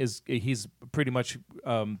Gunn he's pretty much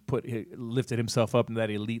lifted himself up in that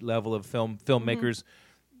elite level of filmmakers.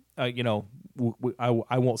 I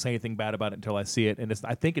won't say anything bad about it until I see it, and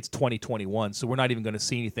I think it's 2021, so we're not even going to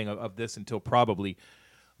see anything of this until probably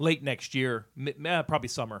late next year, probably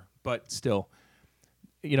summer. But still,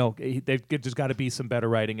 there's got to be some better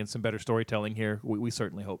writing and some better storytelling here. We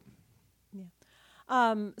certainly hope.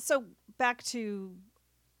 Yeah. So back to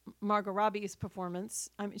Margot Robbie's performance.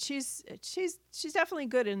 She's definitely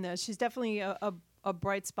good in this. She's definitely a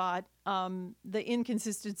bright spot. The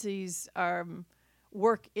inconsistencies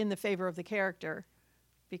work in the favor of the character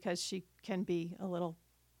because she can be a little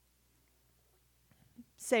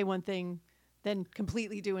say one thing, then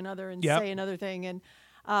completely do another and say another thing,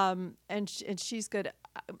 and she's good.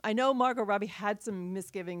 I know Margot Robbie had some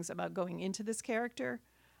misgivings about going into this character.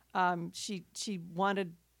 She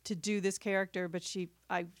wanted to do this character, but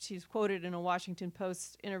she's quoted in a Washington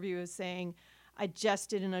Post interview as saying, "I just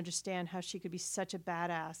didn't understand how she could be such a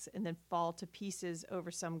badass and then fall to pieces over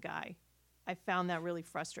some guy. I found that really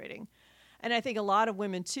frustrating." And I think a lot of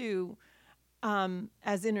women too,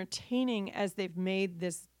 as entertaining as they've made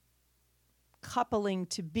this coupling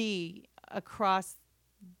to be across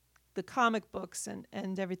the comic books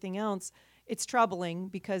and everything else, it's troubling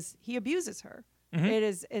because he abuses her. Mm-hmm. It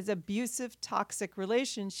is abusive, toxic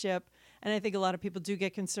relationship, and I think a lot of people do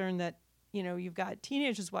get concerned that you've got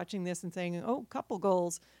teenagers watching this and saying, "Oh, couple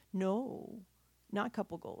goals." No, not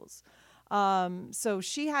couple goals. So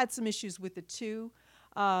she had some issues with it too.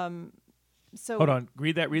 So hold on,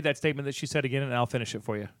 read that statement that she said again, and I'll finish it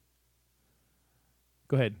for you.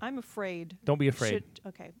 Go ahead. I'm afraid. Don't be afraid.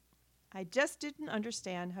 Okay, I just didn't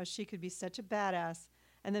understand how she could be such a badass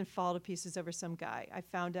and then fall to pieces over some guy. I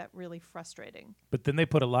found that really frustrating. But then they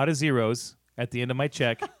put a lot of zeros at the end of my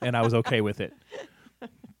check, and I was okay with it.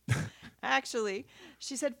 Actually,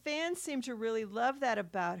 she said fans seem to really love that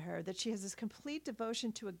about her, that she has this complete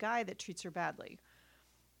devotion to a guy that treats her badly.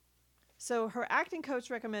 So her acting coach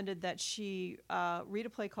recommended that she read a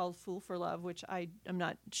play called Fool for Love, which I am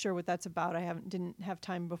not sure what that's about. Didn't have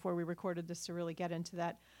time before we recorded this to really get into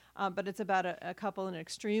that. But it's about a couple in an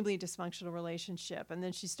extremely dysfunctional relationship. And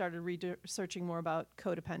then she started researching more about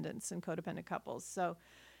codependence and codependent couples. So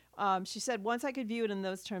she said, once I could view it in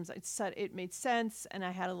those terms, it made sense, and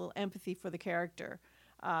I had a little empathy for the character.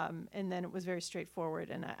 And then it was very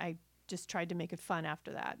straightforward, and I just tried to make it fun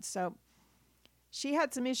after that. So she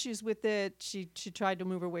had some issues with it. She tried to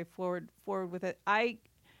move her way forward with it. I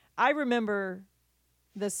remember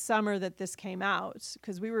the summer that this came out,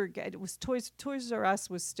 because it was Toys R Us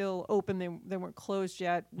was still open. They weren't closed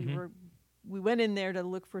yet. We went in there to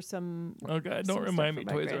look for some. Oh God, don't remind me.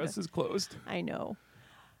 Toys R Us is closed. I know.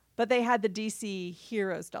 But they had the DC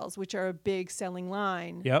Heroes dolls, which are a big selling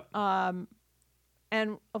line. Yep.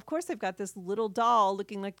 And of course, they've got this little doll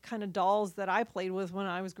looking like the kind of dolls that I played with when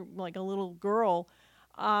I was like a little girl,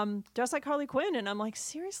 just like Harley Quinn. And I'm like,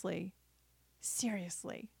 seriously.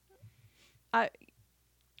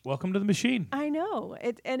 Welcome to the machine. I know.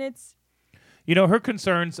 It's. You know, her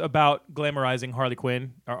concerns about glamorizing Harley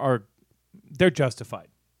Quinn are they're justified.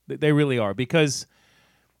 They really are, because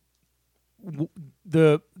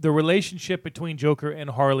the relationship between Joker and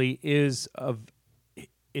Harley it's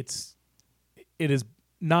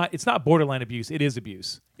not borderline abuse. It is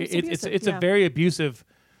abuse. It's a very abusive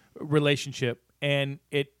relationship, and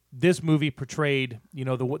this movie portrayed, you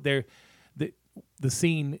know, the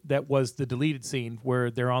scene that was the deleted scene where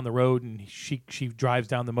they're on the road and she drives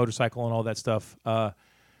down the motorcycle and all that stuff. And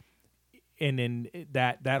in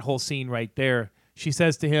that whole scene right there, she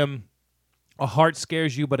says to him, "A heart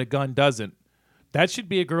scares you, but a gun doesn't." That should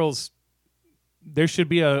be there should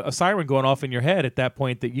be a siren going off in your head at that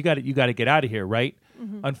point that you got to get out of here, right?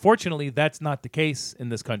 Mm-hmm. Unfortunately, that's not the case in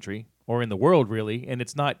this country or in the world, really, and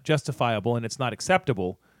it's not justifiable and it's not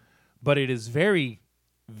acceptable. But it's very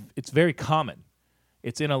common.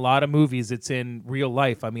 It's in a lot of movies. It's in real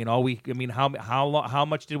life. I mean, how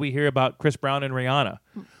much did we hear about Chris Brown and Rihanna?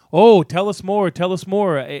 Oh, tell us more.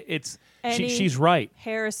 She's right.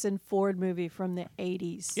 Harrison Ford movie from the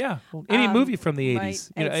 80s. Yeah, any movie from the 80s. Right.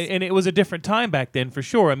 You know, and it was a different time back then, for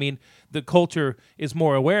sure. I mean, the culture is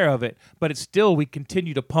more aware of it, but it's still, we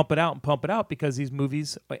continue to pump it out because these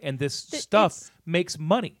movies and this stuff makes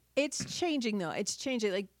money. It's changing, though. It's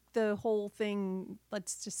changing. Like the whole thing,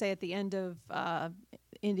 let's just say at the end of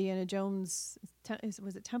Indiana Jones,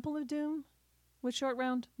 was it Temple of Doom with Short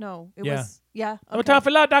Round? No, it was. Yeah. Okay. No time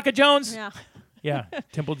for love, Dr. Jones. Yeah. Yeah,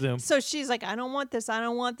 Temple Doom. So she's like, I don't want this.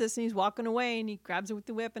 And he's walking away, and he grabs her with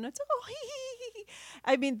the whip, and it's,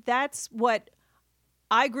 I mean, that's what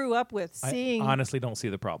I grew up with, seeing. I honestly don't see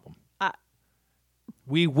the problem.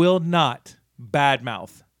 We will not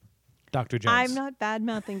badmouth Dr. Jones. I'm not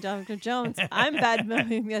bad-mouthing Dr. Jones. I'm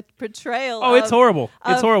bad-mouthing that portrayal. Oh, it's horrible.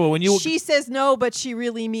 It's horrible. When she says no, but she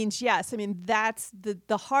really means yes. I mean, that's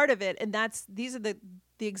the heart of it, and these are the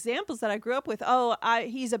examples that I grew up with.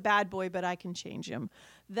 He's a bad boy, but I can change him.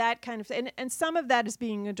 That kind of thing. And some of that is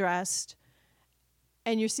being addressed,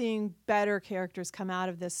 and you're seeing better characters come out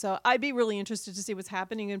of this. So I'd be really interested to see what's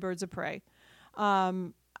happening in Birds of Prey.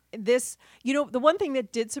 The one thing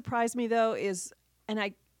that did surprise me, though, is, and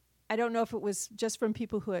I don't know if it was just from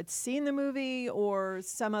people who had seen the movie or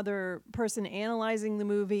some other person analyzing the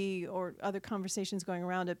movie or other conversations going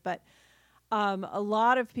around it, but a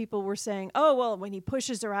lot of people were saying, oh, well, when he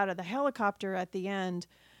pushes her out of the helicopter at the end,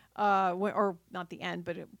 or not the end,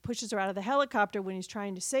 but it pushes her out of the helicopter when he's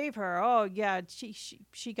trying to save her. Oh, yeah,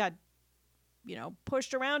 she got,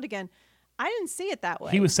 pushed around again. I didn't see it that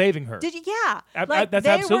way. He was saving her. Did you? Yeah. That's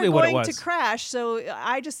absolutely what it was. They were going to crash, so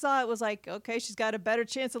I just saw it was like, okay, she's got a better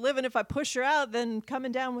chance of living if I push her out than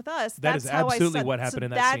coming down with us. That's absolutely what happened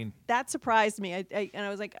in that scene. That surprised me. And I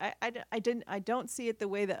was like, I don't see it the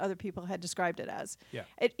way that other people had described it as. Yeah.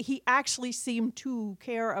 He actually seemed to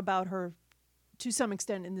care about her to some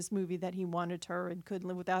extent in this movie, that he wanted her and couldn't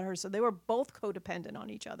live without her. So they were both codependent on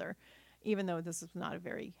each other, even though this is not a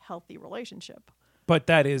very healthy relationship. But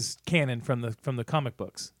that is canon from the comic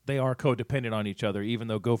books. They are codependent on each other, even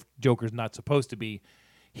though Joker's not supposed to be.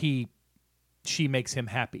 She makes him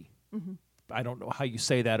happy. Mm-hmm. I don't know how you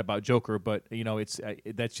say that about Joker, but it's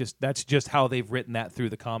that's just how they've written that through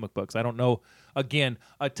the comic books. I don't know, again,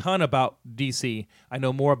 a ton about DC. I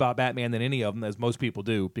know more about Batman than any of them, as most people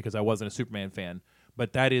do, because I wasn't a Superman fan.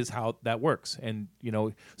 But that is how that works. And,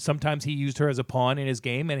 sometimes he used her as a pawn in his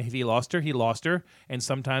game, and if he lost her, he lost her. And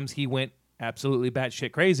sometimes he went absolutely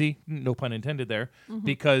batshit crazy, no pun intended there, mm-hmm.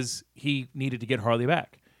 because he needed to get Harley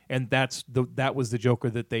back. and that was the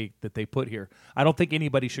Joker that they put here. I don't think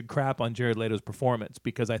anybody should crap on Jared Leto's performance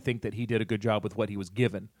because I think that he did a good job with what he was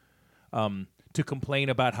given. To complain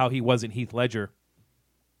about how he wasn't Heath Ledger,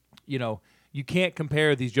 you can't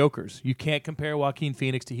compare these Jokers. You can't compare Joaquin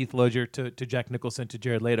Phoenix to Heath Ledger to Jack Nicholson to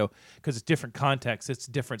Jared Leto because it's different contexts, it's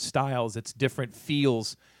different styles, it's different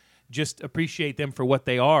feels. Just appreciate them for what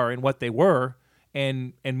they are and what they were,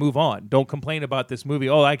 and move on. Don't complain about this movie.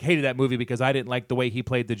 Oh, I hated that movie because I didn't like the way he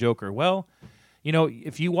played the Joker. Well,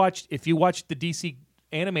 if you watch the DC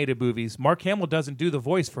animated movies, Mark Hamill doesn't do the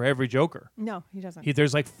voice for every Joker. No, he doesn't.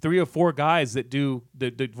 There's like 3 or 4 guys that do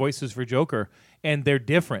the voices for Joker, and they're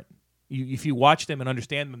different. If you watch them and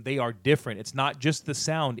understand them, they are different. It's not just the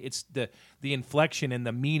sound; it's the inflection and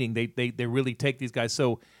the meaning. They really take these guys.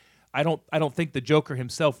 So I don't think the Joker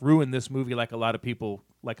himself ruined this movie like a lot of people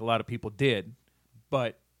did,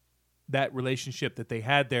 but that relationship that they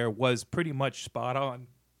had there was pretty much spot on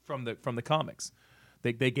from the comics.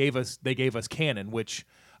 They gave us canon, which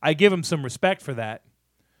I give them some respect for that.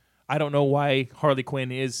 I don't know why Harley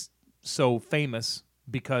Quinn is so famous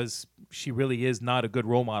because she really is not a good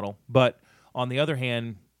role model. But on the other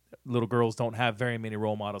hand, little girls don't have very many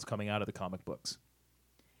role models coming out of the comic books.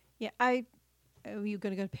 Yeah, are you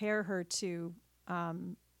going to compare her to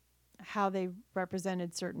how they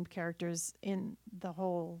represented certain characters in the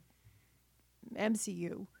whole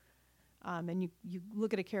MCU? And you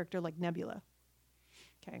look at a character like Nebula,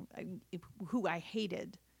 okay, who I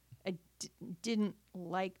hated. I didn't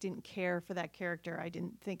care for that character. I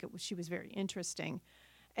didn't think she was very interesting.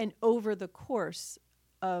 And over the course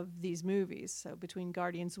of these movies, so between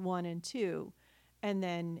Guardians 1 and 2, and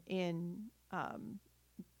then in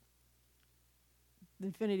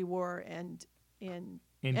Infinity War and in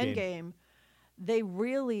Endgame, they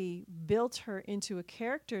really built her into a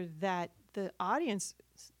character that the audience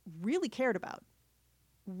really cared about.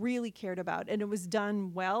 And it was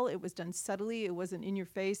done well. It was done subtly. It wasn't in your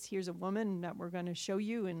face. Here's a woman that we're going to show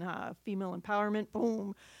you in female empowerment.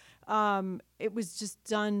 Boom. It was just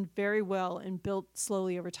done very well and built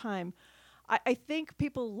slowly over time. I think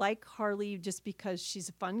people like Harley just because she's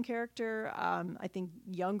a fun character. I think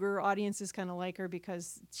younger audiences kind of like her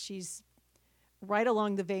because she's right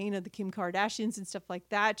along the vein of the Kim Kardashians and stuff like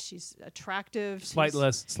that. She's attractive. Slightly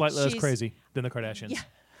less crazy than the Kardashians. Yeah.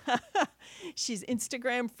 She's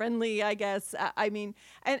Instagram friendly, I guess. I mean,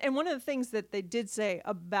 and one of the things that they did say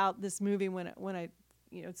about this movie when I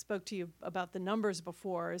spoke to you about the numbers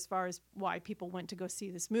before, as far as why people went to go see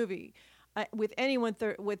this movie, with anyone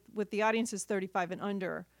with the audiences 35 and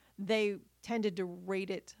under, they tended to rate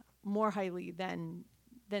it more highly than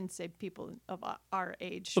say people of our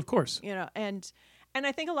age. Of course, and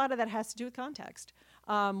I think a lot of that has to do with context.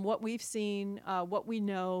 What we've seen, what we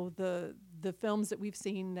know, the films that we've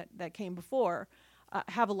seen that came before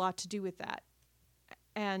have a lot to do with that,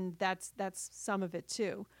 and that's some of it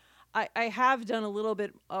too. I have done a little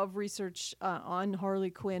bit of research on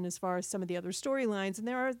Harley Quinn as far as some of the other storylines, and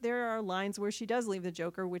there are lines where she does leave the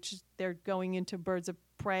Joker, which they're going into Birds of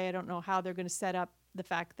Prey. I don't know how they're going to set up the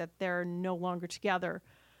fact that they're no longer together.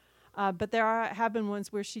 But there have been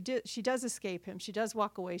ones where she does escape him. She does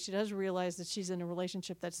walk away. She does realize that she's in a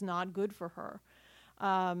relationship that's not good for her.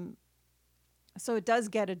 So it does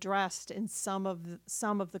get addressed in some of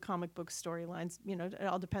the comic book storylines. It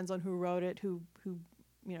all depends on who wrote it, who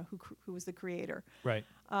was the creator. Right.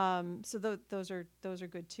 So those are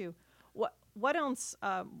good too. What else?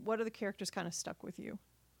 What other characters kind of stuck with you?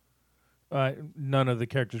 None of the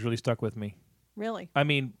characters really stuck with me. Really? I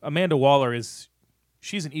mean, Amanda Waller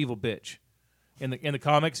she's an evil bitch. In the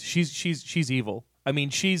comics, she's evil. I mean,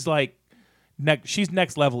 she's like she's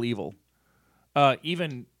next level evil.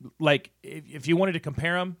 Even like if you wanted to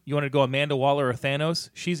compare them, you wanted to go Amanda Waller or Thanos.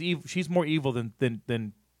 She's evil. She's more evil than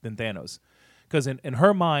Thanos, because in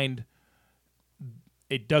her mind,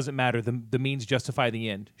 it doesn't matter. The means justify the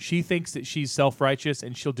end. She thinks that she's self-righteous,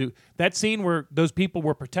 and she'll do that scene where those people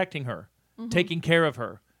were protecting her, taking care of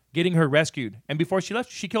her, getting her rescued, and before she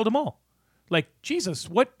left, she killed them all. Like, Jesus,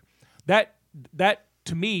 what? That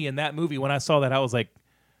to me in that movie, when I saw that, I was like,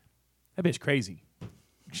 that bitch crazy.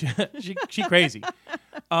 She crazy.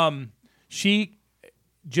 She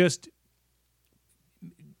just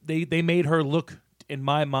they made her look, in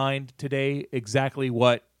my mind today, exactly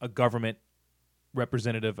what a government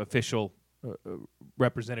representative, official,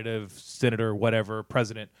 representative, senator, whatever,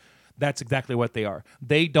 president. That's exactly what they are.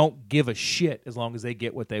 They don't give a shit as long as they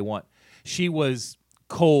get what they want. She was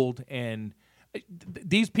cold, and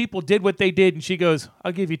these people did what they did, and she goes,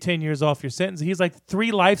 I'll give you 10 years off your sentence. He's like,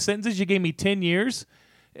 3 life sentences? You gave me 10 years?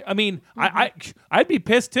 I mean, I'd be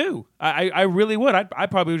pissed too. I really would. I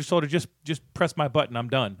probably would have told her just press my button. I'm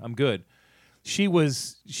done. I'm good. She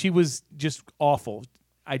was just awful.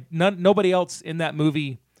 Nobody else in that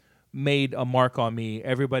movie made a mark on me.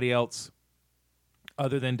 Everybody else,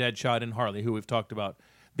 other than Deadshot and Harley, who we've talked about,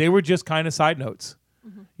 they were just kind of side notes.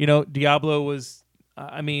 Mm-hmm. You know, Diablo was.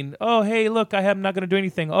 I mean, oh hey, look, I'm not going to do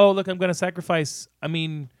anything. Oh look, I'm going to sacrifice. I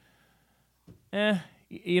mean,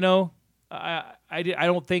 you know, I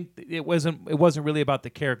don't think it wasn't really about the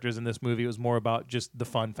characters in this movie. It was more about just the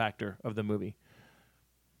fun factor of the movie.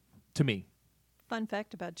 To me. Fun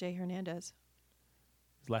fact about Jay Hernandez.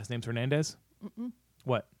 His last name's Hernandez? Mm-mm.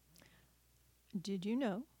 What? Did you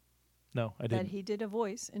know No, I that didn't. he did a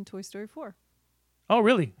voice in Toy Story 4? Oh,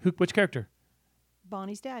 really? Which character?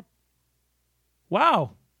 Bonnie's dad.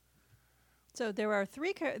 Wow. So there are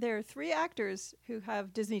three actors who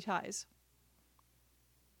have Disney ties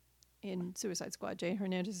in Suicide Squad. Jay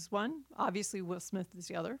Hernandez is one. Obviously, Will Smith is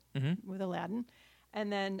the other with Aladdin.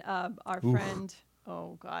 And then our friend,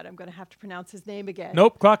 oh, God, I'm going to have to pronounce his name again.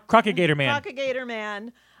 Nope, Crocagator Man. Crocagator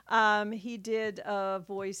Man. He did a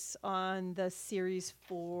voice on the series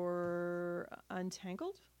for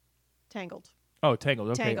Untangled? Tangled. Oh, Tangled.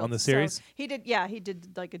 Okay, Tangled. on the series? So he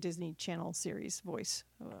did like a Disney Channel series voice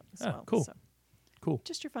as well. Cool. So Cool.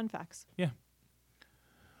 just your fun facts.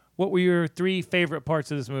 What were your 3 favorite parts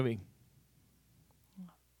of this movie?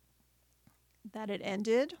 That it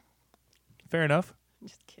ended. Fair enough.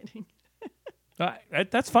 Just kidding.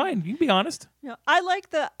 That's fine. You can be honest. No, I like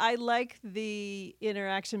the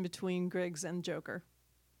interaction between Griggs and Joker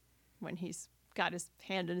when he's got his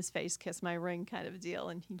hand in his face, kiss my ring kind of deal,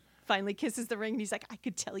 and he finally kisses the ring and he's like, I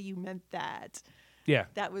could tell you meant that. Yeah.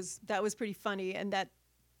 That was pretty funny, and that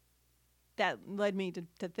led me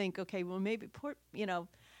to think, okay, well maybe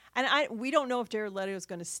and we don't know if Jared Leto is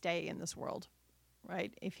going to stay in this world,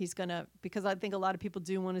 right? If he's going to, because I think a lot of people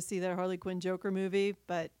do want to see that Harley Quinn Joker movie,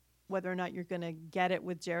 but whether or not you're going to get it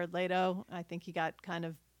with Jared Leto, I think he got kind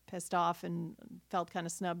of pissed off and felt kind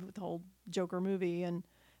of snubbed with the whole Joker movie and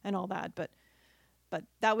all that. But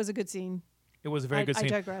that was a good scene. It was a very good scene. I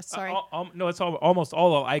digress. Sorry. No, it's almost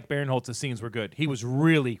all of Ike Barinholtz's scenes were good. He was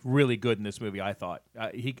really, really good in this movie, I thought.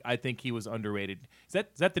 I think he was underrated. Is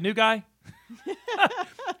that the new guy?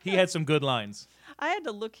 He had some good lines. I had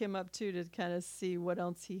to look him up, too, to kind of see what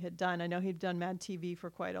else he had done. I know he'd done Mad TV for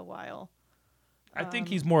quite a while. I think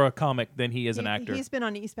he's more a comic than he is an actor. He's been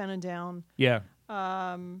on Eastbound and Down. Yeah.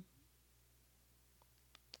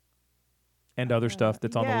 And other stuff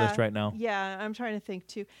that's on the list right now. Yeah, I'm trying to think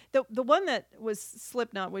too. The one that was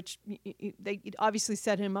Slipknot, which they obviously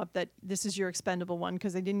set him up that this is your expendable one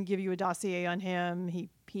because they didn't give you a dossier on him. He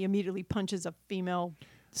immediately punches a female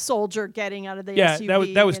soldier getting out of the SUV.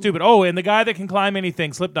 Yeah, that was stupid. Oh, and the guy that can climb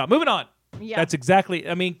anything, Slipknot. Moving on. Yeah. That's exactly.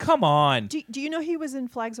 I mean, come on. Do you know he was in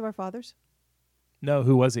Flags of Our Fathers? No,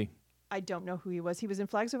 who was he? I don't know who he was. He was in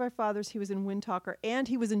Flags of Our Fathers. He was in Wind Talker, and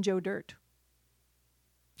he was in Joe Dirt.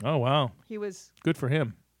 Oh wow. He was good for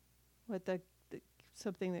him. What the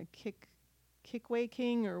Kickway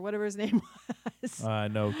King or whatever his name was.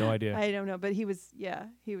 No idea. I don't know, but he was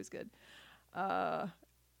good.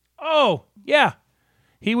 Oh yeah,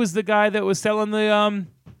 he was the guy that was selling the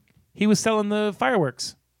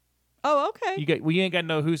fireworks. Oh okay. We ain't got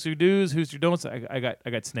no who's who do's, who's who don'ts. I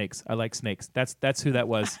got snakes. I like snakes. That's who that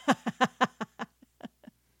was.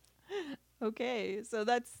 Okay, so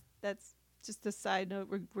that's just a side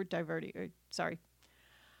note. We're diverting. Sorry.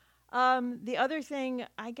 The other thing,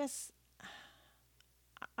 I guess,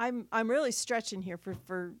 I'm really stretching here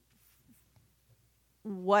for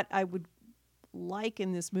what I would like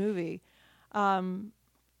in this movie. I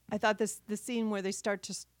thought the scene where they start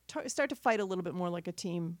to fight a little bit more like a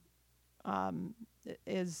team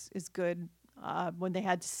is good. When they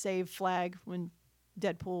had to save Flag, when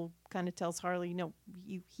Deadpool kind of tells Harley,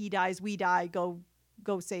 he dies, we die, go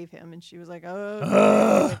save him, and she was like,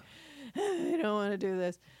 oh, I don't want to do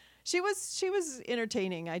this. She was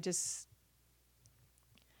entertaining. It just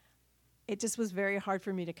was very hard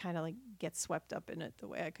for me to kind of like get swept up in it the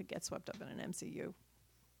way I could get swept up in an MCU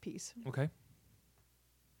piece. Okay.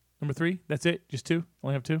 Number 3. That's it. Just 2.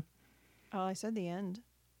 Only have 2. Oh, I said the end.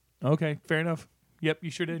 Okay, fair enough. Yep, you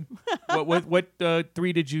sure did. What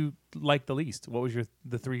 3 did you like the least? What was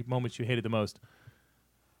the 3 moments you hated the most?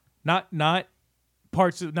 Not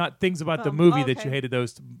things about the movie that you hated.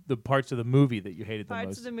 The parts of the movie that you hated the most.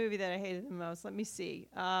 Parts of the movie that I hated the most. Let me see.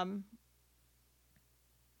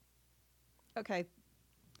 Okay.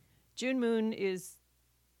 June Moon is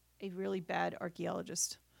a really bad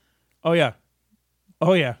archaeologist. Oh yeah.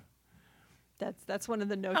 That's one of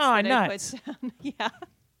the notes Oh, that nuts. I put down. Yeah.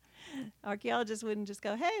 Archaeologists wouldn't just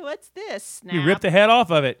go, "Hey, what's this?" Snap. You rip the head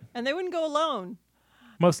off of it. And they wouldn't go alone.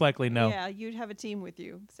 Most likely, no. Yeah, you'd have a team with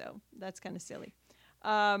you. So that's kind of silly.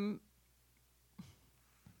 I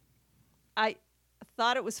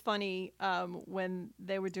thought it was funny when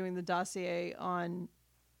they were doing the dossier on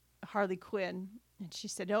Harley Quinn, and she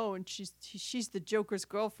said, "Oh, and she's the Joker's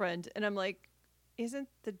girlfriend," and I'm like, "Isn't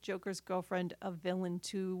the Joker's girlfriend a villain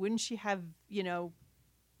too? Wouldn't she have,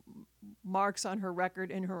 marks on her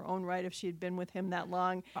record in her own right if she had been with him that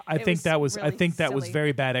long?" I think that was really silly.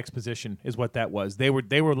 very bad exposition is what that was. They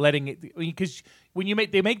were letting it, because when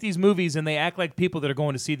they make these movies and they act like people that are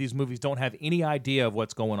going to see these movies don't have any idea of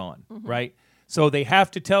what's going on, right? So they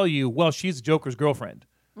have to tell you, well, she's Joker's girlfriend.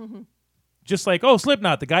 Just like, oh,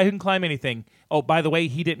 Slipknot, the guy who can climb anything. Oh, by the way,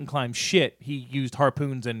 he didn't climb shit. He used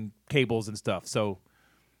harpoons and cables and stuff. So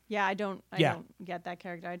yeah, I don't get that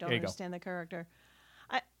character. I don't understand the character.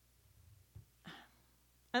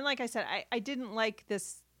 And like I said, I didn't like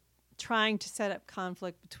this trying to set up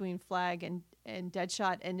conflict between Flag and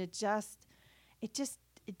Deadshot, and it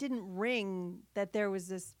didn't ring that there was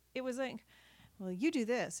this. It was like, well, you do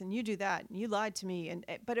this and you do that and you lied to me,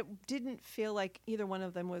 but it didn't feel like either one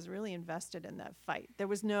of them was really invested in that fight. There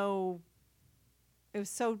was no. It was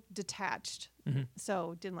so detached,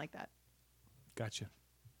 so didn't like that. Gotcha.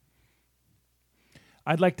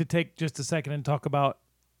 I'd like to take just a second and talk about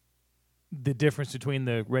the difference between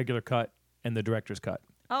the regular cut and the director's cut.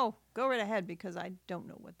 Oh, go right ahead, because I don't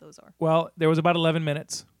know what those are. Well, there was about 11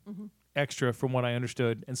 minutes extra from what I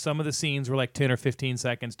understood, and some of the scenes were like 10 or 15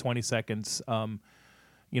 seconds, 20 seconds. One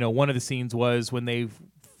of the scenes was when they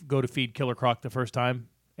go to feed Killer Croc the first time,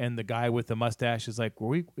 and the guy with the mustache is like,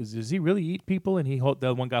 does he really eat people? And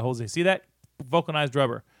the one guy holds it. See that? Vulcanized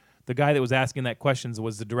rubber. The guy that was asking that questions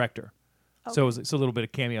was the director. Okay. So it's a little bit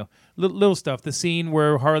of cameo. Little stuff. The scene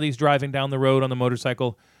where Harley's driving down the road on the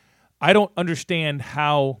motorcycle. I don't understand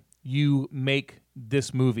how you make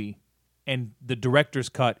this movie and the director's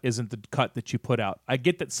cut isn't the cut that you put out. I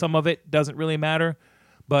get that some of it doesn't really matter,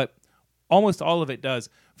 but almost all of it does.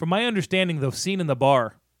 From my understanding, the scene in the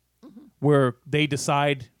bar where they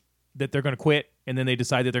decide that they're going to quit and then they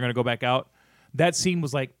decide that they're going to go back out, that scene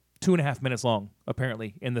was like 2.5 minutes long,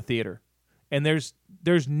 apparently, in the theater. And there's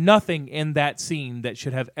nothing in that scene that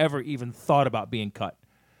should have ever even thought about being cut.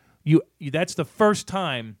 That's the first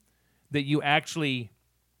time that you actually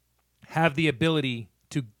have the ability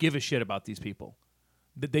to give a shit about these people.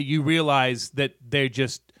 That you realize that they're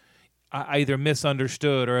just either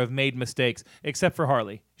misunderstood or have made mistakes, except for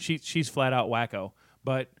Harley. She's flat out wacko.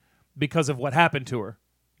 But because of what happened to her,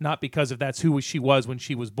 not because of that's who she was when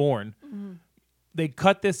she was born. They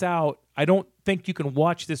cut this out. I don't think you can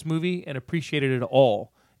watch this movie and appreciate it at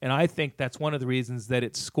all. And I think that's one of the reasons that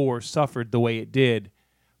its score suffered the way it did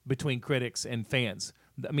between critics and fans.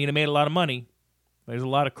 I mean, it made a lot of money. There's a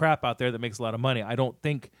lot of crap out there that makes a lot of money. I don't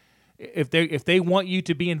think if they want you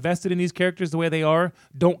to be invested in these characters the way they are,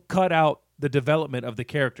 don't cut out the development of the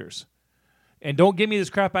characters. And don't give me this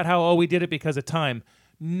crap about how, we did it because of time.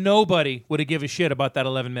 Nobody would have given a shit about that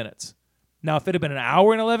 11 minutes. Now, if it had been an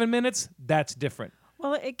hour and 11 minutes, that's different.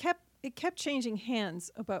 Well, it kept changing hands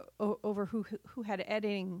over who had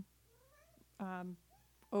editing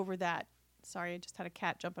over that. Sorry, I just had a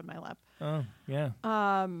cat jump in my lap. Oh, yeah.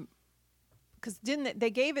 Because they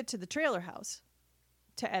gave it to the Trailer House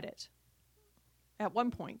to edit at one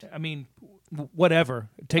point. I mean, whatever.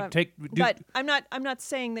 But I'm not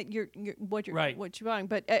saying that you're what you're wrong.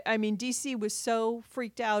 But I mean, DC was so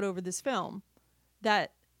freaked out over this film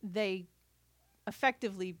that they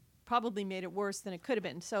effectively probably made it worse than it could have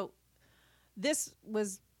been. So this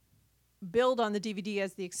was billed on the DVD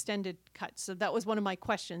as the extended cut. So that was one of my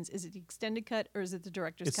questions. Is it the extended cut or is it the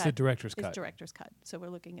director's cut? It's the director's cut. It's director's cut. So we're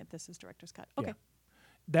looking at this as director's cut. Okay.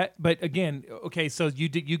 Yeah. But again, okay, so you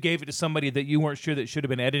gave it to somebody that you weren't sure that should have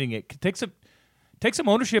been editing it. Take some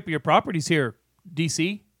ownership of your properties here,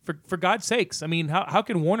 DC. For God's sakes. I mean, how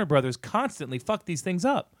can Warner Brothers constantly fuck these things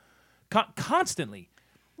up? Constantly.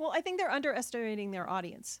 Well, I think they're underestimating their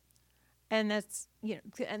audience. And that's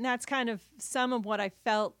kind of some of what I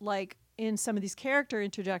felt like in some of these character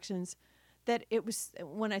introductions, that it was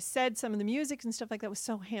when I said some of the music and stuff like that was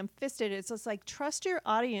so ham-fisted. It's just like, trust your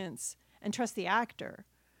audience and trust the actor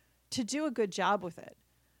to do a good job with it.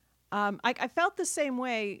 I felt the same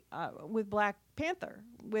way with Black Panther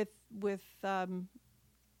with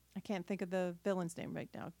I can't think of the villain's name right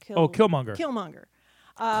now. Killmonger. Killmonger.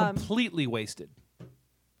 Completely wasted.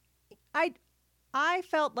 I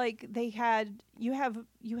felt like you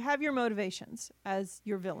have your motivations as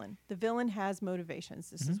your villain. The villain has motivations.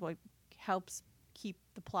 This is what helps keep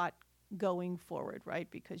the plot going forward, right?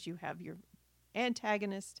 Because you have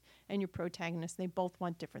antagonist and your protagonist. They both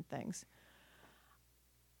want different things.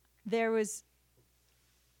 There was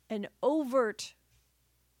an overt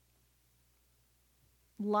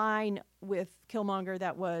line with Killmonger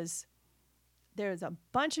that was, there's a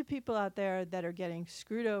bunch of people out there that are getting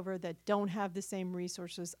screwed over that don't have the same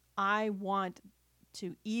resources. I want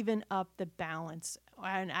to even up the balance.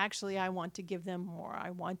 And actually, I want to give them more.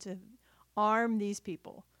 I want to arm these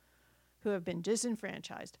people who have been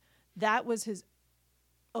disenfranchised. That was his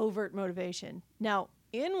overt motivation. Now,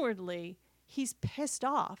 inwardly, he's pissed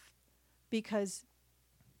off because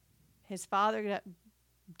his father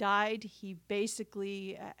died. He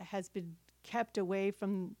basically has been kept away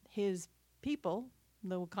from his people,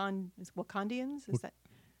 the Wakandians. Is that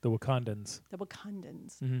the Wakandans? The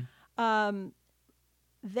Wakandans. Mm-hmm.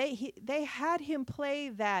 They had him play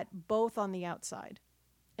that both on the outside,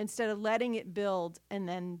 instead of letting it build and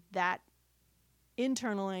then that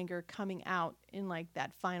internal anger coming out in like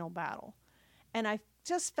that final battle. And I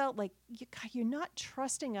just felt like you're not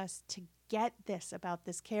trusting us to get this about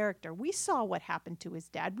this character. We saw what happened to his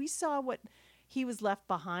dad. We saw what he was left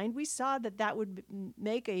behind. We saw that would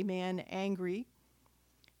make a man angry.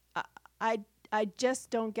 I just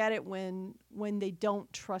don't get it when they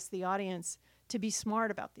don't trust the audience to be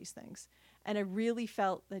smart about these things. And I really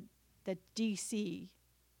felt that DC,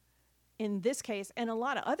 in this case, and a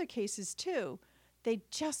lot of other cases too, they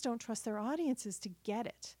just don't trust their audiences to get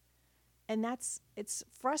it. And it's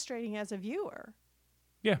frustrating as a viewer.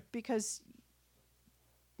 Yeah. Because,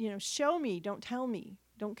 show me, don't tell me.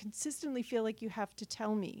 Don't consistently feel like you have to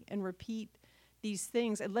tell me and repeat these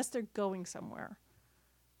things unless they're going somewhere.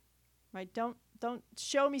 Right? Don't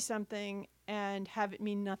show me something and have it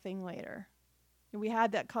mean nothing later. And we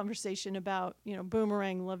had that conversation about,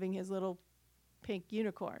 Boomerang loving his little pink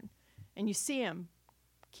unicorn. And you see him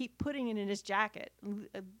keep putting it in his jacket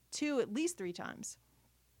at least 3 times.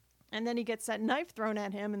 And then he gets that knife thrown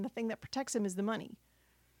at him, and the thing that protects him is the money.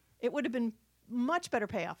 It would have been much better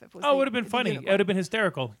payoff if it was. Oh, it would have been funny. Unicorn. It would have been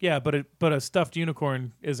hysterical. Yeah, but a stuffed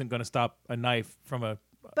unicorn isn't going to stop a knife from a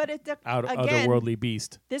otherworldly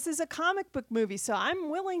beast. This is a comic book movie, so I'm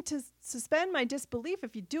willing to suspend my disbelief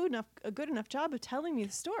if you do a good enough job of telling me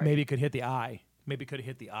the story. Maybe it could hit the eye. Maybe it could have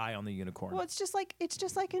hit the eye on the unicorn. Well, it's just like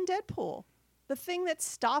in Deadpool. The thing that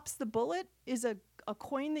stops the bullet is a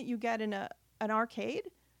coin that you get in an arcade.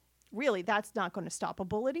 Really, that's not going to stop a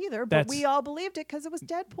bullet either. But we all believed it because it was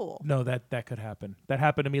Deadpool. No, that could happen. That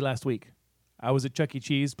happened to me last week. I was at Chuck E.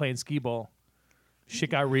 Cheese playing skee ball.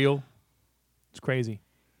 Shit got real. It's crazy.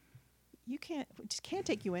 We just can't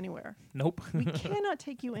take you anywhere. Nope. We cannot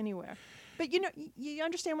take you anywhere. But you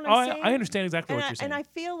understand what I'm saying? I understand exactly what you're saying. And I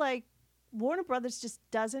feel like Warner Brothers just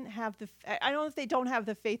doesn't have I don't know if they don't have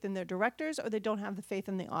the faith in their directors or they don't have the faith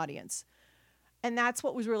in the audience. And that's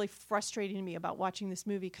what was really frustrating to me about watching this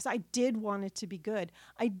movie, because I did want it to be good.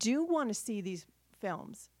 I do want to see these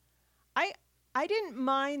films. I didn't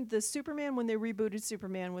mind the Superman when they rebooted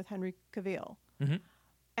Superman with Henry Cavill. Mm-hmm.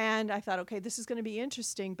 And I thought, okay, this is going to be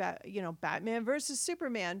interesting, Batman versus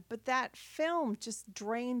Superman. But that film just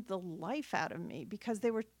drained the life out of me because they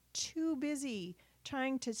were too busy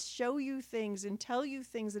trying to show you things and tell you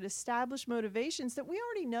things that establish motivations that we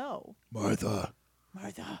already know. Martha.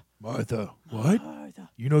 What? Martha.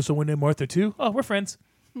 You know someone named Martha too? Oh, we're friends.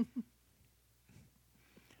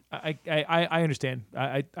 I understand.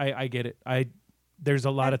 I get it. There's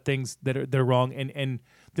a lot of things that are wrong, and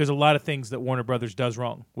there's a lot of things that Warner Brothers does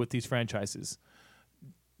wrong with these franchises.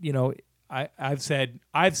 I've said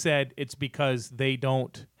it's because they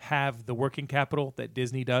don't have the working capital that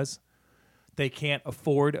Disney does. They can't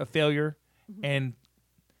afford a failure, mm-hmm. and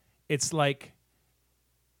it's like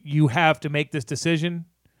you have to make this decision,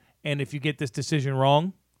 and if you get this decision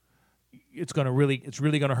wrong, it's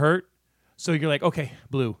really gonna hurt. So you're like, okay,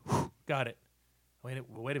 blue, got it. Wait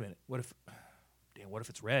a minute. What if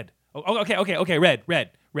it's red? Oh, okay,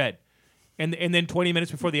 red. And then 20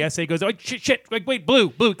 minutes before the essay goes, oh shit, like wait,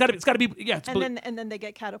 blue, it's gotta be, yeah. It's and blue. then they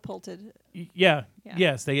get catapulted. Yeah.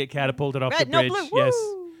 Yes, they get catapulted off red, the bridge. No, blue, yes,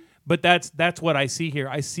 woo! But that's what I see here.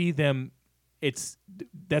 I see them.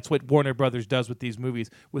 That's what Warner Brothers does with these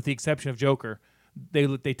movies, with the exception of Joker.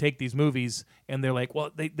 They take these movies and they're like,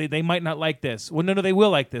 well, they might not like this. Well, no, they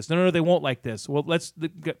will like this. No, they won't like this. Well,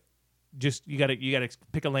 you gotta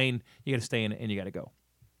pick a lane. You gotta stay in it, and you gotta go.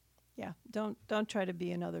 Yeah, don't try to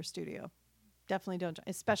be another studio. Definitely don't,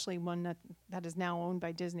 especially one that is now owned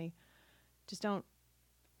by Disney. Just don't.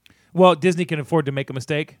 Well, Disney can afford to make a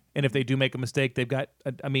mistake, and if they do make a mistake, they've got.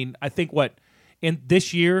 I think in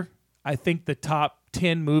this year, I think the top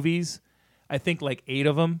 10 movies, I think like 8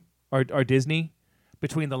 of them are Disney,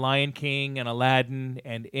 between The Lion King and Aladdin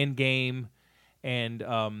and Endgame and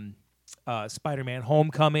Spider-Man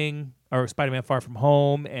Homecoming or Spider-Man Far From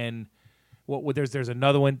Home, and there's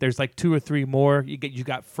another one. There's like 2 or 3 more. You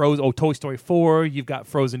got Frozen. Oh, Toy Story 4. You've got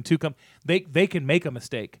Frozen 2. They can make a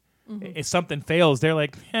mistake. If something fails, they're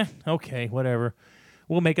like, okay, whatever.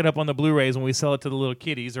 We'll make it up on the Blu-rays when we sell it to the little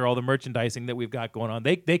kiddies or all the merchandising that we've got going on.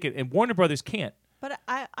 They can, and Warner Brothers can't. But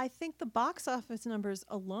I think the box office numbers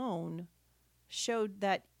alone showed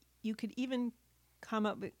that you could even come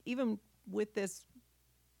up with, even with this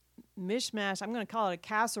mishmash, I'm going to call it a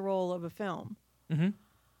casserole of a film,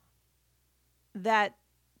 that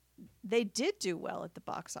they did do well at the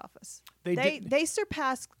box office. They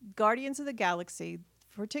surpassed Guardians of the Galaxy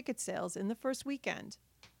for ticket sales in the first weekend.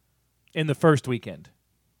 In the first weekend.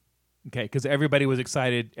 Okay, because everybody was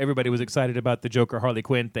excited. Everybody was excited about the Joker Harley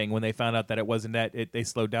Quinn thing when they found out that it wasn't that. They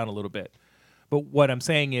slowed down a little bit. But what I'm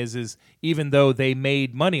saying is even though they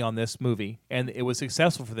made money on this movie and it was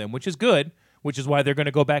successful for them, which is good, which is why they're going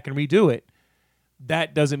to go back and redo it,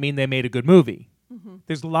 that doesn't mean they made a good movie.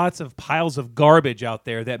 There's lots of piles of garbage out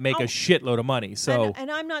there that make a shitload of money. So,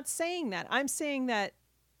 and I'm not saying that. I'm saying that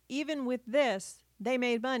even with this, they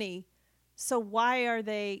made money. So why do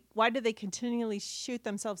they continually shoot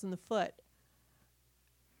themselves in the foot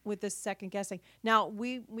with this second guessing? Now,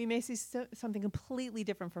 we may see something completely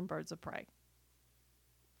different from Birds of Prey.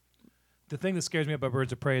 The thing that scares me about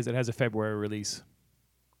Birds of Prey is it has a February release.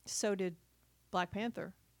 So did Black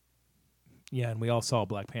Panther. Yeah, and we all saw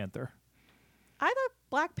Black Panther. I thought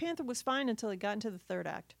Black Panther was fine until it got into the third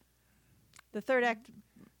act. The third act...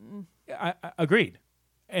 I agreed.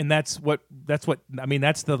 And that's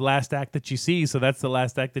the last act that you see, so that's the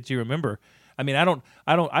last act that you remember. I mean,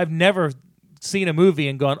 I've never seen a movie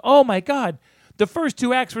and gone, "Oh my God, the first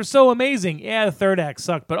 2 acts were so amazing." Yeah, the third act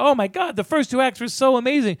sucked, but oh my God, the first 2 acts were so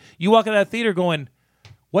amazing. You walk out of that theater going,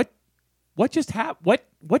 "What just happened?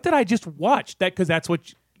 What did I just watch?" That's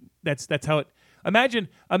how it. Imagine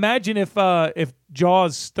if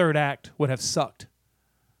Jaws' third act would have sucked.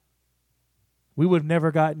 We would have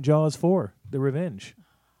never gotten Jaws 4, The Revenge.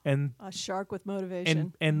 And a shark with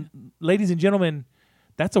motivation. And ladies and gentlemen,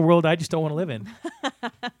 that's a world I just don't want to live in.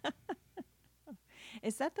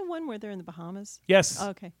 Is that the one where they're in the Bahamas? Yes. Oh,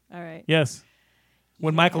 okay. All right. Yes.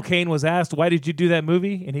 When Michael Caine was asked, "Why did you do that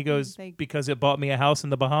movie?" And he goes, "Because it bought me a house in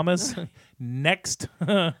the Bahamas." Next.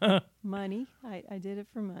 Money. I did it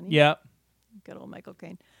for money. Yeah. Good old Michael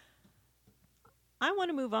Caine. I want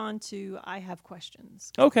to move on to I have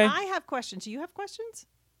questions. Okay. I have questions. Do you have questions?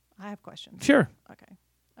 I have questions. Sure. Okay.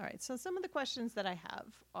 All right. So some of the questions that I have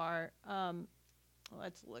are,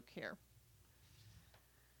 let's look here.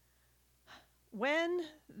 When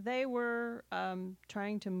they were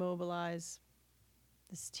trying to mobilize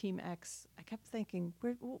this Team X, I kept thinking,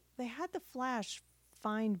 they had the Flash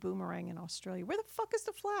find Boomerang in Australia. Where the fuck is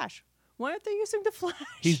the Flash? Why aren't they using the Flash?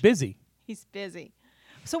 He's busy. He's busy.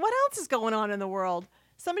 So what else is going on in the world?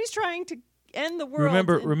 Somebody's trying to end the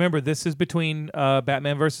world. Remember, this is between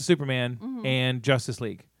Batman versus Superman and Justice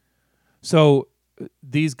League. So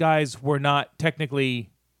these guys were not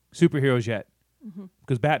technically superheroes yet.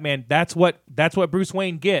 Because Batman, that's what Bruce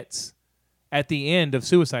Wayne gets at the end of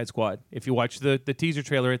Suicide Squad. If you watch the teaser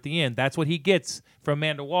trailer at the end, that's what he gets from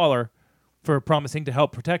Amanda Waller for promising to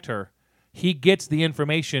help protect her. He gets the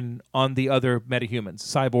information on the other metahumans,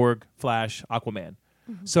 Cyborg, Flash, Aquaman.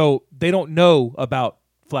 So they don't know about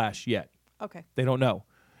Flash yet. Okay. They don't know.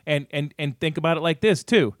 And think about it like this,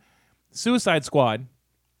 too. Suicide Squad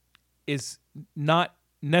is not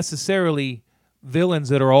necessarily villains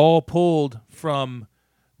that are all pulled from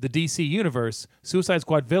the DC universe. Suicide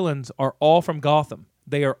Squad villains are all from Gotham.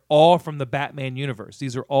 They are all from the Batman universe.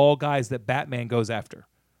 These are all guys that Batman goes after.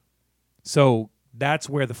 So that's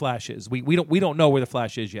where the Flash is. We don't know where the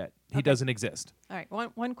Flash is yet. He doesn't exist. All right.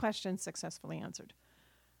 One question successfully answered.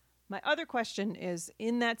 My other question is,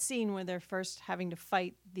 in that scene where they're first having to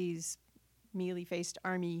fight these mealy-faced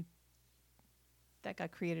army that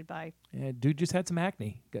got created by... Yeah, dude just had some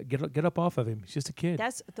acne. Get up off of him. He's just a kid.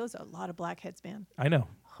 Those are a lot of blackheads, man. I know.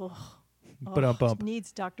 Bump.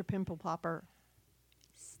 Needs Dr. Pimple Popper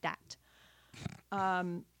stat.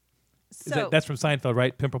 That's from Seinfeld,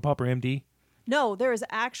 right? Pimple Popper MD? No, there is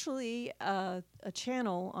actually a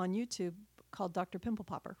channel on YouTube called Dr. Pimple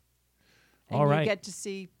Popper. And you get to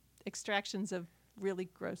see extractions of really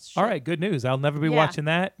gross shit. All right, good news. I'll never be watching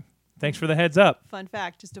that. Thanks for the heads up. Fun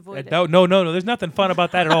fact, just avoid it. No, there's nothing fun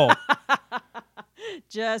about that at all.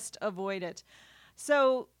 Just avoid it.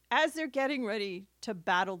 So as they're getting ready to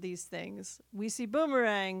battle these things, we see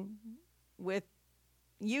Boomerang with,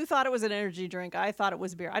 you thought it was an energy drink. I thought it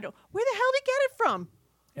was beer. Where the hell did he get it from?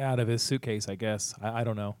 Out of his suitcase, I guess. I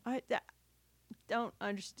don't know. don't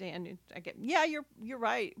understand it. Yeah, you're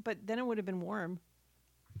right, but then it would have been warm.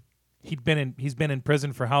 He's been in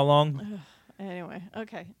prison for how long? Anyway,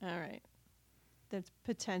 okay, all right. There's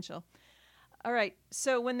potential. All right,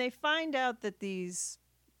 so when they find out that these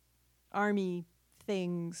army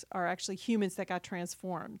things are actually humans that got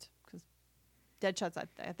transformed, because Deadshot's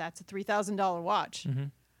that's a $3,000 watch.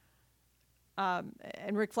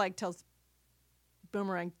 And Rick Flag tells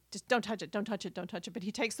Boomerang, just don't touch it, don't touch it, don't touch it. But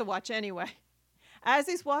he takes the watch anyway. As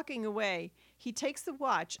he's walking away, he takes the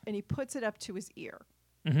watch and he puts it up to his ear.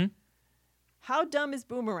 How dumb is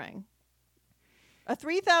Boomerang? A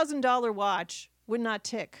 $3,000 watch would not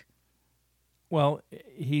tick. Well,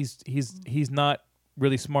 he's not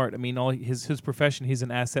really smart. I mean, all his profession, he's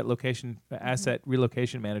an asset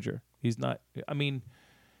relocation manager. He's not. I mean,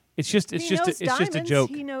 it's just a joke.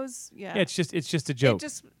 He knows. Yeah. Yeah, it's just a joke.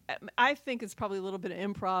 I think it's probably a little bit of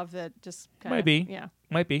improv that just kinda, might be. Yeah.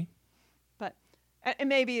 Might be. But and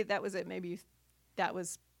maybe that was it. Maybe that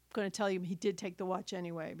was going to tell you he did take the watch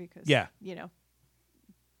anyway because All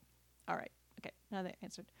right. Okay. Now that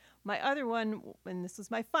answered. My other one, and this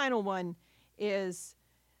was my final one, is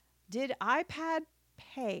did iPad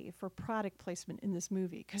pay for product placement in this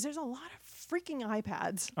movie? Because there's a lot of freaking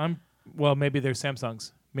iPads. Well, maybe they're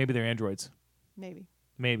Samsungs. Maybe they're Androids. Maybe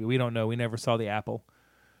we don't know. We never saw the Apple.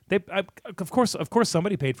 Of course,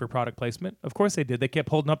 somebody paid for product placement. Of course they did. They kept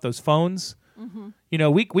holding up those phones.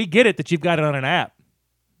 We get it that you've got it on an app.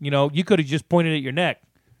 You could have just pointed at your neck.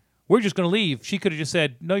 We're just going to leave. She could have just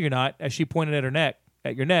said, "No, you're not," as she pointed at your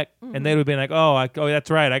neck, and they would have been like, "Oh, that's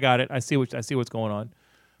right. I got it. I see what's going on."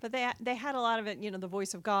 But they had a lot of it. The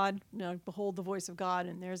voice of God. Behold the voice of God,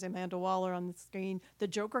 and there's Amanda Waller on the screen. The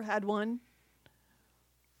Joker had one.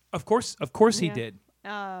 Of course he did.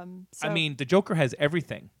 I mean, the Joker has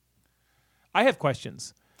everything. I have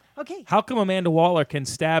questions. Okay. How come Amanda Waller can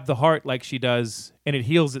stab the heart like she does and it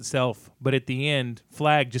heals itself, but at the end,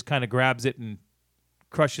 Flag just kind of grabs it and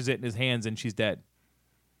crushes it in his hands and she's dead?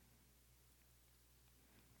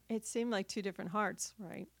 It seemed like two different hearts,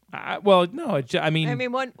 right? Well, no.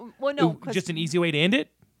 One. Well, no. Just an easy way to end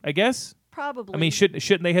it, I guess. Probably. I mean,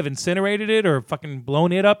 shouldn't they have incinerated it or fucking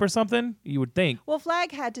blown it up or something? You would think. Well,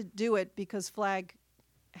 Flag had to do it because Flag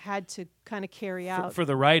had to kind of carry out for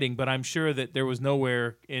the writing, but I'm sure that there was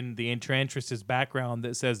nowhere in the Enchantress's background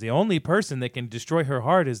that says the only person that can destroy her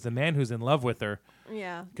heart is the man who's in love with her.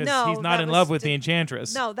 Yeah, because he's not in love with the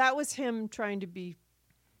Enchantress. No, that was him trying to be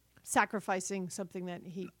sacrificing something that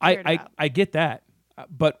he cared about. I get that,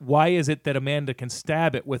 but why is it that Amanda can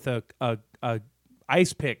stab it with a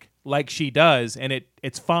ice pick like she does, and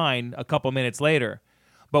it's fine a couple minutes later,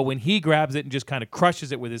 but when he grabs it and just kind of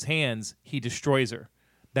crushes it with his hands, he destroys her?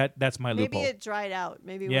 That's my loophole. Maybe it dried out.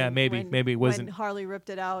 Maybe maybe it wasn't. When Harley ripped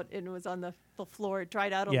it out and it was on the floor, it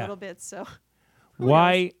dried out a little bit. So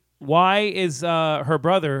why is her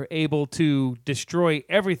brother able to destroy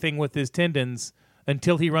everything with his tendons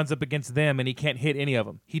until he runs up against them and he can't hit any of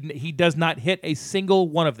them? He does not hit a single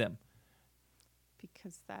one of them.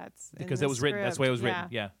 Because it was written. That's the way it was written.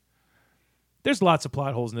 Yeah. There's lots of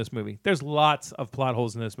plot holes in this movie.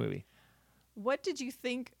 What did you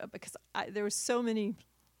think? Because there were so many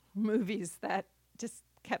movies that just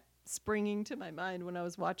kept springing to my mind when I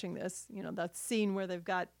was watching this. That scene where they've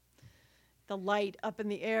got the light up in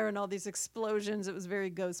the air and all these explosions. It was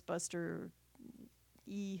very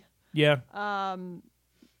Ghostbuster-y. Yeah.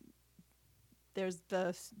 There's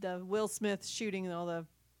the Will Smith shooting all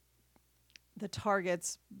the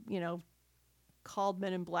targets, called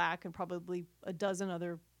Men in Black, and probably a dozen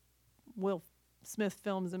other Will Smith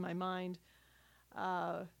films in my mind.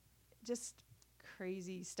 Just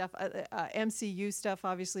crazy stuff. MCU stuff,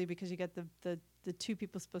 obviously, because you get the two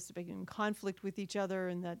people supposed to be in conflict with each other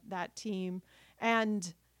and that team,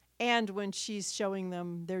 and when she's showing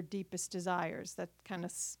them their deepest desires, that kind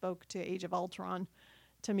of spoke to Age of Ultron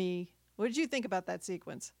to me. What did you think about that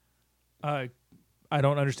sequence? I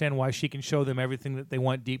don't understand why she can show them everything that they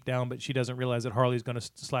want deep down, but she doesn't realize that Harley's going to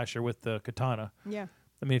slash her with the katana. Yeah.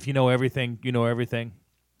 I mean, if you know everything, you know everything.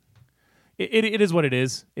 It is what it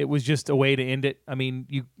is. It was just a way to end it. I mean,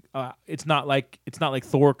 it's not like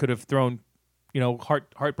Thor could have thrown,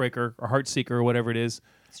 Heartbreaker or Heartseeker or whatever it is,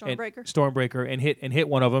 Stormbreaker, and hit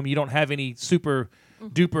one of them. You don't have any super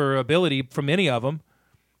duper ability from any of them.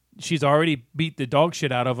 She's already beat the dog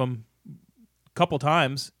shit out of them a couple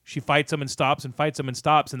times. She fights them and stops and fights them and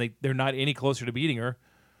stops, and they're not any closer to beating her.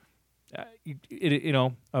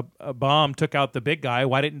 A bomb took out the big guy.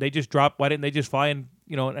 Why didn't they just fly in,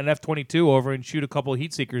 an F-22 over and shoot a couple of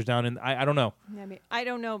heat seekers down? And I don't know. I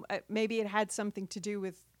don't know. Maybe it had something to do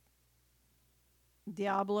with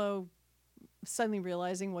Diablo suddenly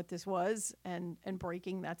realizing what this was and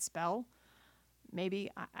breaking that spell.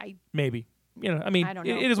 Maybe Maybe. I mean, I don't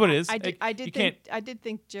know. it is what it is. I you did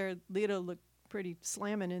think Jared Leto looked pretty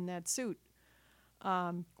slamming in that suit.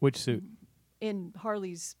 Which suit? In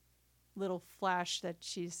Harley's little flash that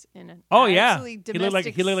she's in. Oh yeah, he looked like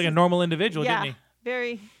a normal individual, yeah, didn't he?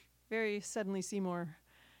 Very, very suddenly Seymour.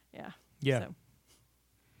 Yeah. Yeah. So.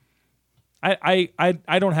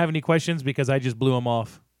 I don't have any questions because I just blew him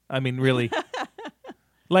off. I mean, really.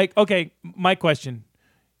 Like, okay, my question: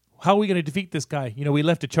 how are we going to defeat this guy? We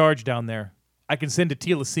left a charge down there. I can send a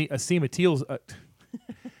team of SEALs.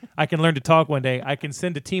 I can learn to talk one day. I can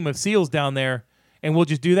send a team of SEALs down there, and we'll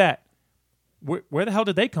just do that. Where the hell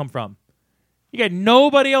did they come from? You got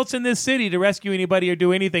nobody else in this city to rescue anybody or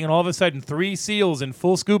do anything, and all of a sudden 3 SEALs in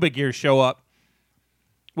full scuba gear show up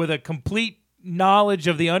with a complete knowledge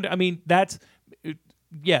of the I mean, that's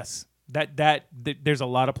yes, there's a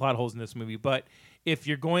lot of plot holes in this movie, but if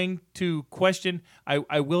you're going to question,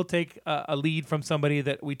 I will take a lead from somebody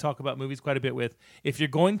that we talk about movies quite a bit with. If you're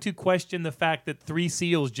going to question the fact that 3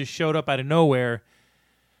 SEALs just showed up out of nowhere,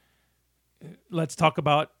 let's talk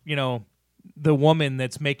about, the woman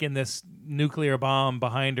that's making this nuclear bomb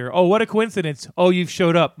behind her. Oh, what a coincidence. Oh, you've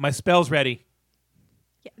showed up. My spell's ready.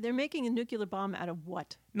 Yeah, they're making a nuclear bomb out of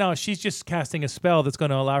what? No, she's just casting a spell that's going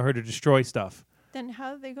to allow her to destroy stuff. Then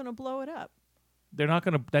how are they going to blow it up? They're not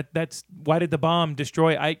going to. That's why did the bomb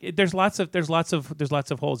destroy? There's lots of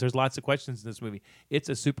holes. There's lots of questions in this movie. It's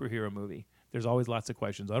a superhero movie. There's always lots of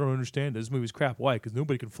questions. I don't understand. This movie's crap. Why? Because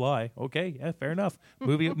nobody can fly. Okay, yeah, fair enough.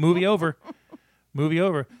 Movie over. Movie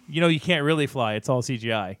over. You can't really fly. It's all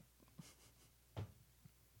CGI.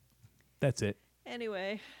 That's it.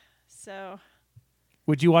 Anyway, so.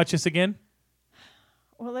 Would you watch this again?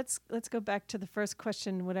 Well, let's go back to the first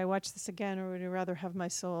question. Would I watch this again, or would I rather have my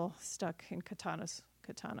soul stuck in katana?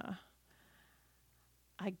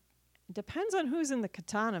 Depends on who's in the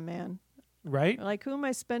katana, man. Right? Like, who am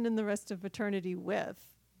I spending the rest of eternity with?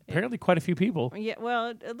 Apparently quite a few people. Yeah, well,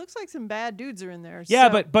 it looks like some bad dudes are in there.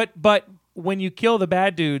 Yeah, so. but when you kill the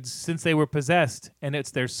bad dudes, since they were possessed and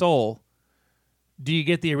it's their soul, do you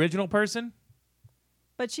get the original person?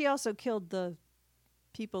 But she also killed the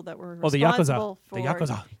people that were the responsible Yakuza. for The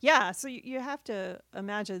Yakuza. Yeah, so you have to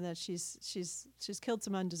imagine that she's killed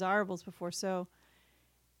some undesirables before. So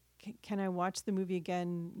can I watch the movie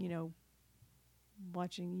again,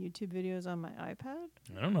 watching YouTube videos on my iPad?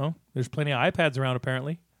 I don't know. There's plenty of iPads around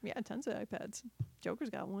apparently. Yeah, tons of iPads. Joker's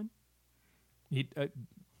got one.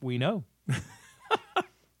 We know.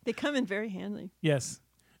 They come in very handy. Yes.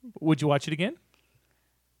 Would you watch it again?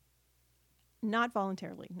 Not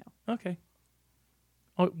voluntarily, no. Okay.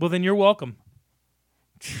 Oh, well, then you're welcome.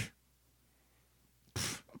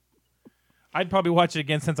 I'd probably watch it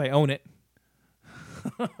again since I own it.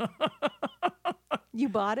 You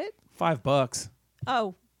bought it? $5.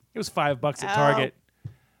 Oh. It was $5 at Target.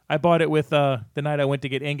 I bought it with the night I went to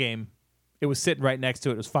get Endgame. It was sitting right next to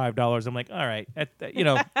it. It was $5. I'm like, all right,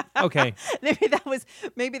 okay. maybe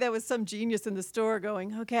that was some genius in the store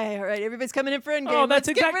going, okay, all right, everybody's coming in for Endgame. Oh, Let's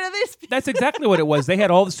get rid of this. That's exactly what it was. They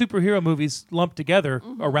had all the superhero movies lumped together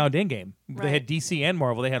around Endgame. Right. They had DC and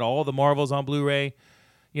Marvel. They had all the Marvels on Blu-ray.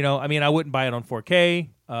 I wouldn't buy it on 4K.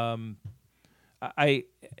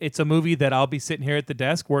 It's a movie that I'll be sitting here at the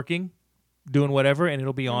desk working, doing whatever, and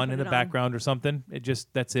it'll be on in the background or something.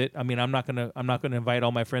 That's it. I mean, I'm not gonna invite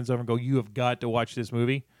all my friends over and go, you have got to watch this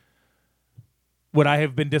movie. Would I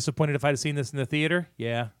have been disappointed if I'd have seen this in the theater?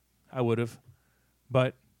 Yeah, I would have.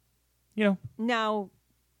 But, Now,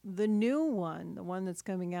 the new one, the one that's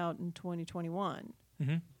coming out in 2021,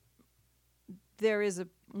 there is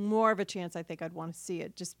more of a chance I think I'd want to see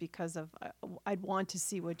it just because of I'd want to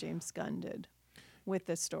see what James Gunn did with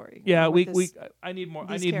this story. Yeah, I need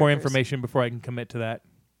more information before I can commit to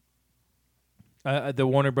that. The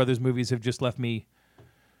Warner Brothers movies have just left me.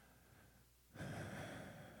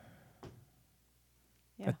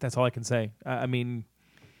 Yeah. That's all I can say. I mean,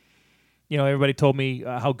 everybody told me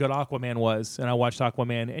how good Aquaman was, and I watched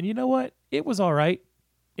Aquaman, and you know what? It was all right.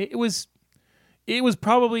 It was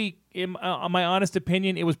probably, in my honest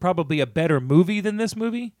opinion, it was probably a better movie than this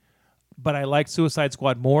movie. But I liked Suicide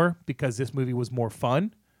Squad more because this movie was more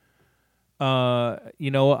fun. I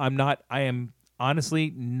am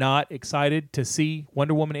honestly not excited to see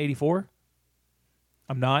Wonder Woman 84.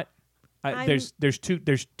 I'm not.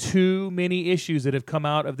 There's too many issues that have come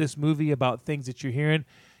out of this movie about things that you're hearing.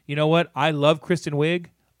 You know what? I love Kristen Wiig.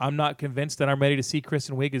 I'm not convinced that I'm ready to see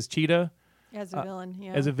Kristen Wiig as Cheetah. As a villain,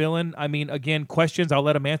 yeah. As a villain. I mean, again, questions. I'll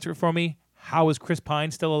let him answer it for me. How is Chris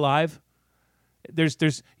Pine still alive?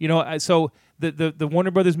 So the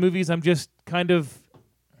Warner Brothers movies, I'm just kind of,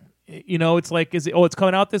 You know, it's like, is it? Oh, it's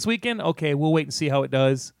coming out this weekend. Okay, we'll wait and see how it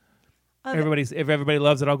does. Of, If everybody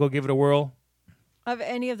loves it, I'll go give it a whirl. of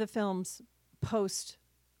any of the films post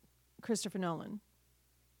Christopher Nolan,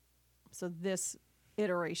 so this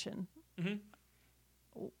iteration, Mhm.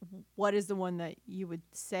 what is the one that you would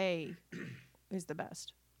say is the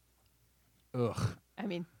best? Ugh. I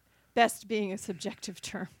mean, best being a subjective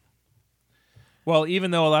term. Well,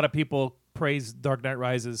 even though a lot of people praise Dark Knight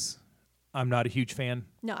Rises, I'm not a huge fan.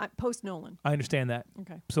 No, post Nolan. I understand that.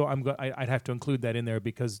 Okay. So I'd have to include that in there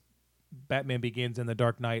because Batman Begins and The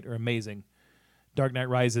Dark Knight are amazing. Dark Knight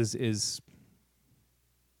Rises is,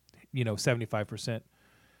 75%.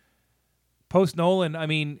 Post Nolan, I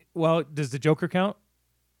mean, well, does the Joker count?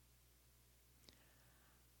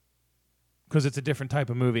 Because it's a different type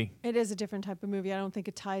of movie. It is a different type of movie. I don't think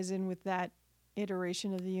it ties in with that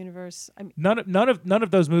iteration of the universe. I mean, None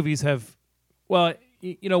of those movies have. Well,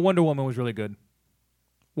 Wonder Woman was really good.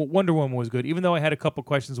 Well, Wonder Woman was good, even though I had a couple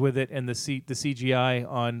questions with it, and the CGI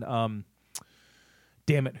on.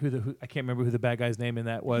 Damn it! Who I can't remember who the bad guy's name in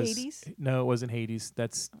that was. Hades? No, it wasn't Hades.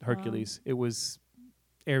 That's Hercules. It was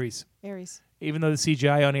Ares. Ares. Even though the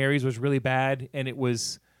CGI on Ares was really bad and it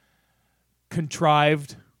was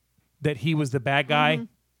contrived that he was the bad guy,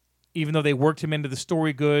 even though they worked him into the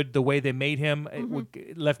story good, the way they made him,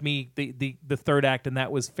 it left me the third act, and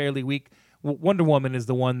that was fairly weak. Wonder Woman is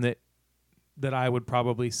the one that I would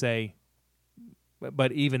probably say,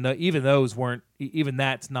 but even those weren't. Even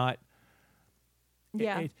that's not.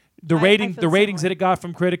 Yeah. The I ratings feel the same that it got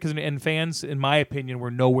from critics and fans, in my opinion, were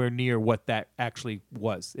nowhere near what that actually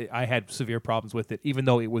was. I had severe problems with it, even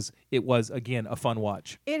though it was again a fun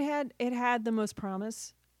watch. It had the most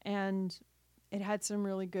promise, and it had some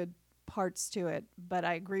really good parts to it. But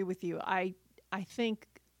I agree with you. I think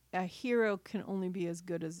a hero can only be as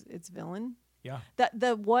good as its villain. Yeah.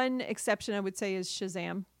 The one exception I would say is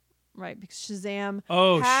Shazam. Right, because Shazam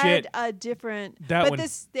Oh had shit! a different. That but one,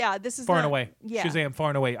 this is far not, and away. Yeah. Shazam, far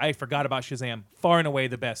and away. I forgot about Shazam. Far and away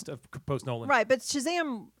the best of post Nolan. Right, but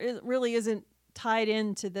Shazam really isn't tied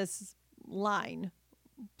into this line,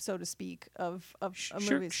 so to speak, of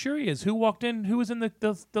movies. Sure he is. Who walked in? Who was in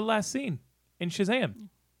the last scene in Shazam?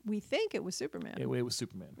 We think it was Superman. It was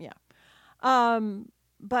Superman. Yeah.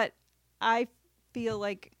 But I feel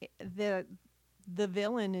like the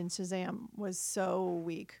villain in Shazam was so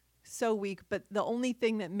weak. But the only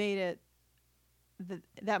thing that made it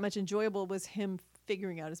that much enjoyable was him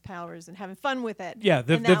figuring out his powers and having fun with it. Yeah,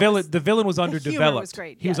 the villain was underdeveloped. Was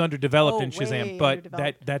great. He was underdeveloped in Shazam, way but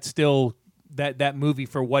underdeveloped. that's still that movie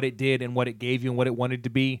for what it did and what it gave you and what it wanted to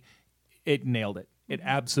be, it nailed it. It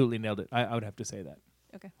absolutely nailed it. I would have to say that.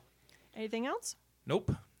 Okay. Anything else?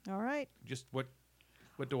 Nope. All right. Just what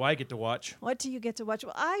do I get to watch? What do you get to watch?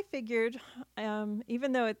 Well, I figured,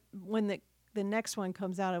 even though when the next one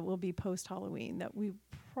comes out, it will be post Halloween, that we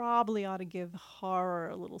probably ought to give horror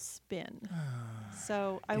a little spin.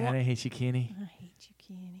 So I hate you, Kenny. I hate you,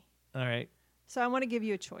 Kenny. All right. So I want to give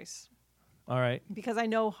you a choice All right. because I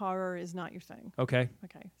know horror is not your thing. Okay.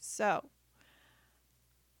 Okay. So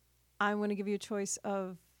I'm going to give you a choice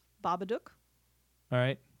of Babadook, All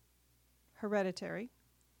right. Hereditary,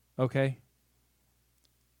 Okay.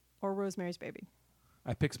 or Rosemary's Baby.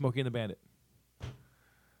 I picked Smokey and the Bandit.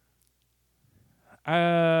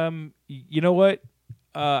 You know what?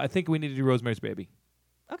 I think we need to do Rosemary's Baby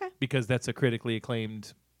Okay. because that's a critically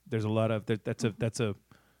acclaimed. There's a lot of that's a.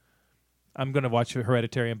 I'm gonna watch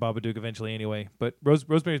Hereditary and Babadook eventually anyway, but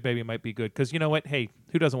Rosemary's Baby might be good because you know what? Hey,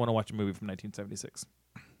 who doesn't want to watch a movie from 1976?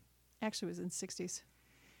 Actually, it was in the 60s.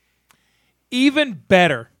 Even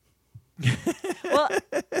better. Well,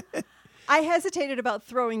 I hesitated about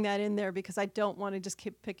throwing that in there because I don't want to just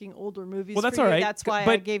keep picking older movies. Well, that's for all you. right, That's why I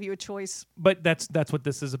but- gave you a choice. But that's what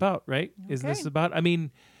this is about, right? Isn't this Okay. about? I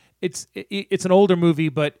mean, it's an older movie,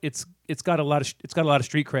 but it's got a lot of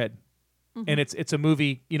street cred, and it's a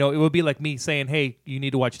movie. You know, it would be like me saying, "Hey, you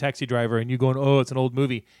need to watch Taxi Driver," and you going, "Oh, it's an old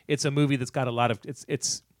movie." It's a movie that's got a lot of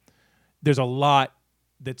it's. There's a lot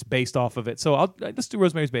that's based off of it. So let's do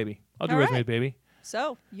Rosemary's Baby. I'll do All right. Rosemary's Baby.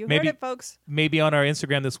 So you Maybe- heard it, folks. Maybe on our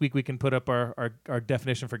Instagram this week we can put up our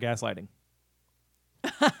definition for gaslighting.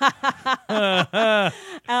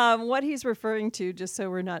 What he's referring to, just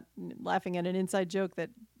so we're not laughing at an inside joke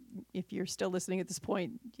that if you're still listening at this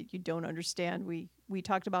point, you don't understand. We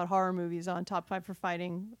talked about horror movies on Top 5 for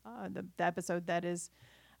Fighting, the episode that is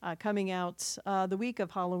coming out the week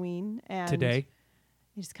of Halloween. And Today.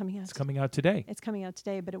 It's coming out. It's coming out today. It's coming out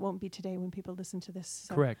today, but it won't be today when people listen to this.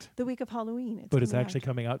 So Correct. The week of Halloween. But it's actually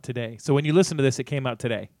coming out today. So when you listen to this, it came out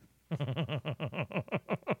today.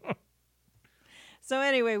 So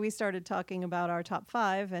anyway, we started talking about our top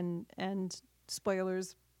 5 and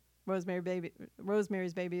spoilers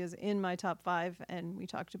Rosemary's Baby is in my top 5, and we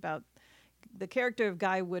talked about the character of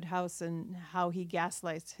Guy Woodhouse and how he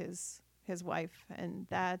gaslights his wife, and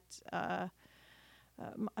that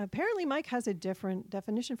apparently Mike has a different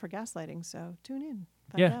definition for gaslighting. So tune in,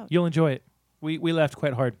 find out. You'll enjoy it. We laughed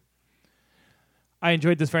quite hard. I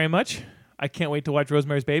enjoyed this very much. I can't wait to watch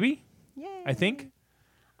Rosemary's Baby. Yay! I think.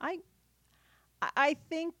 I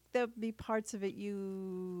think there'll be parts of it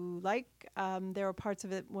you like. There are parts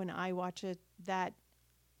of it when I watch it that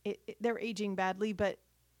they're aging badly, but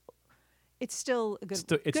it's still a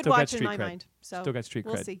good watch in my mind. So still got street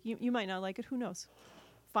we'll cred. see. You might not like it. Who knows?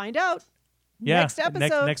 Find out. Yeah, Next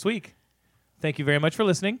episode. Next week. Thank you very much for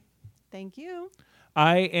listening. Thank you.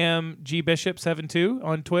 I am gbishop72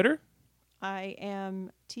 on Twitter. I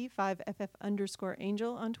am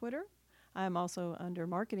T5FF_Angel on Twitter. I'm also under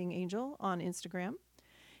Marketing Angel on Instagram.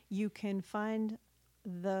 You can find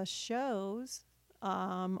the shows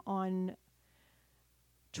on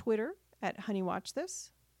Twitter at Honey Watch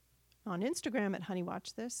This, on Instagram at Honey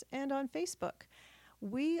Watch This, and on Facebook.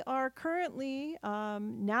 We are currently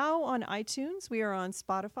now on iTunes. We are on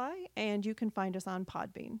Spotify, and you can find us on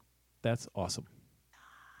Podbean. That's awesome.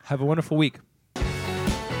 Have a wonderful week.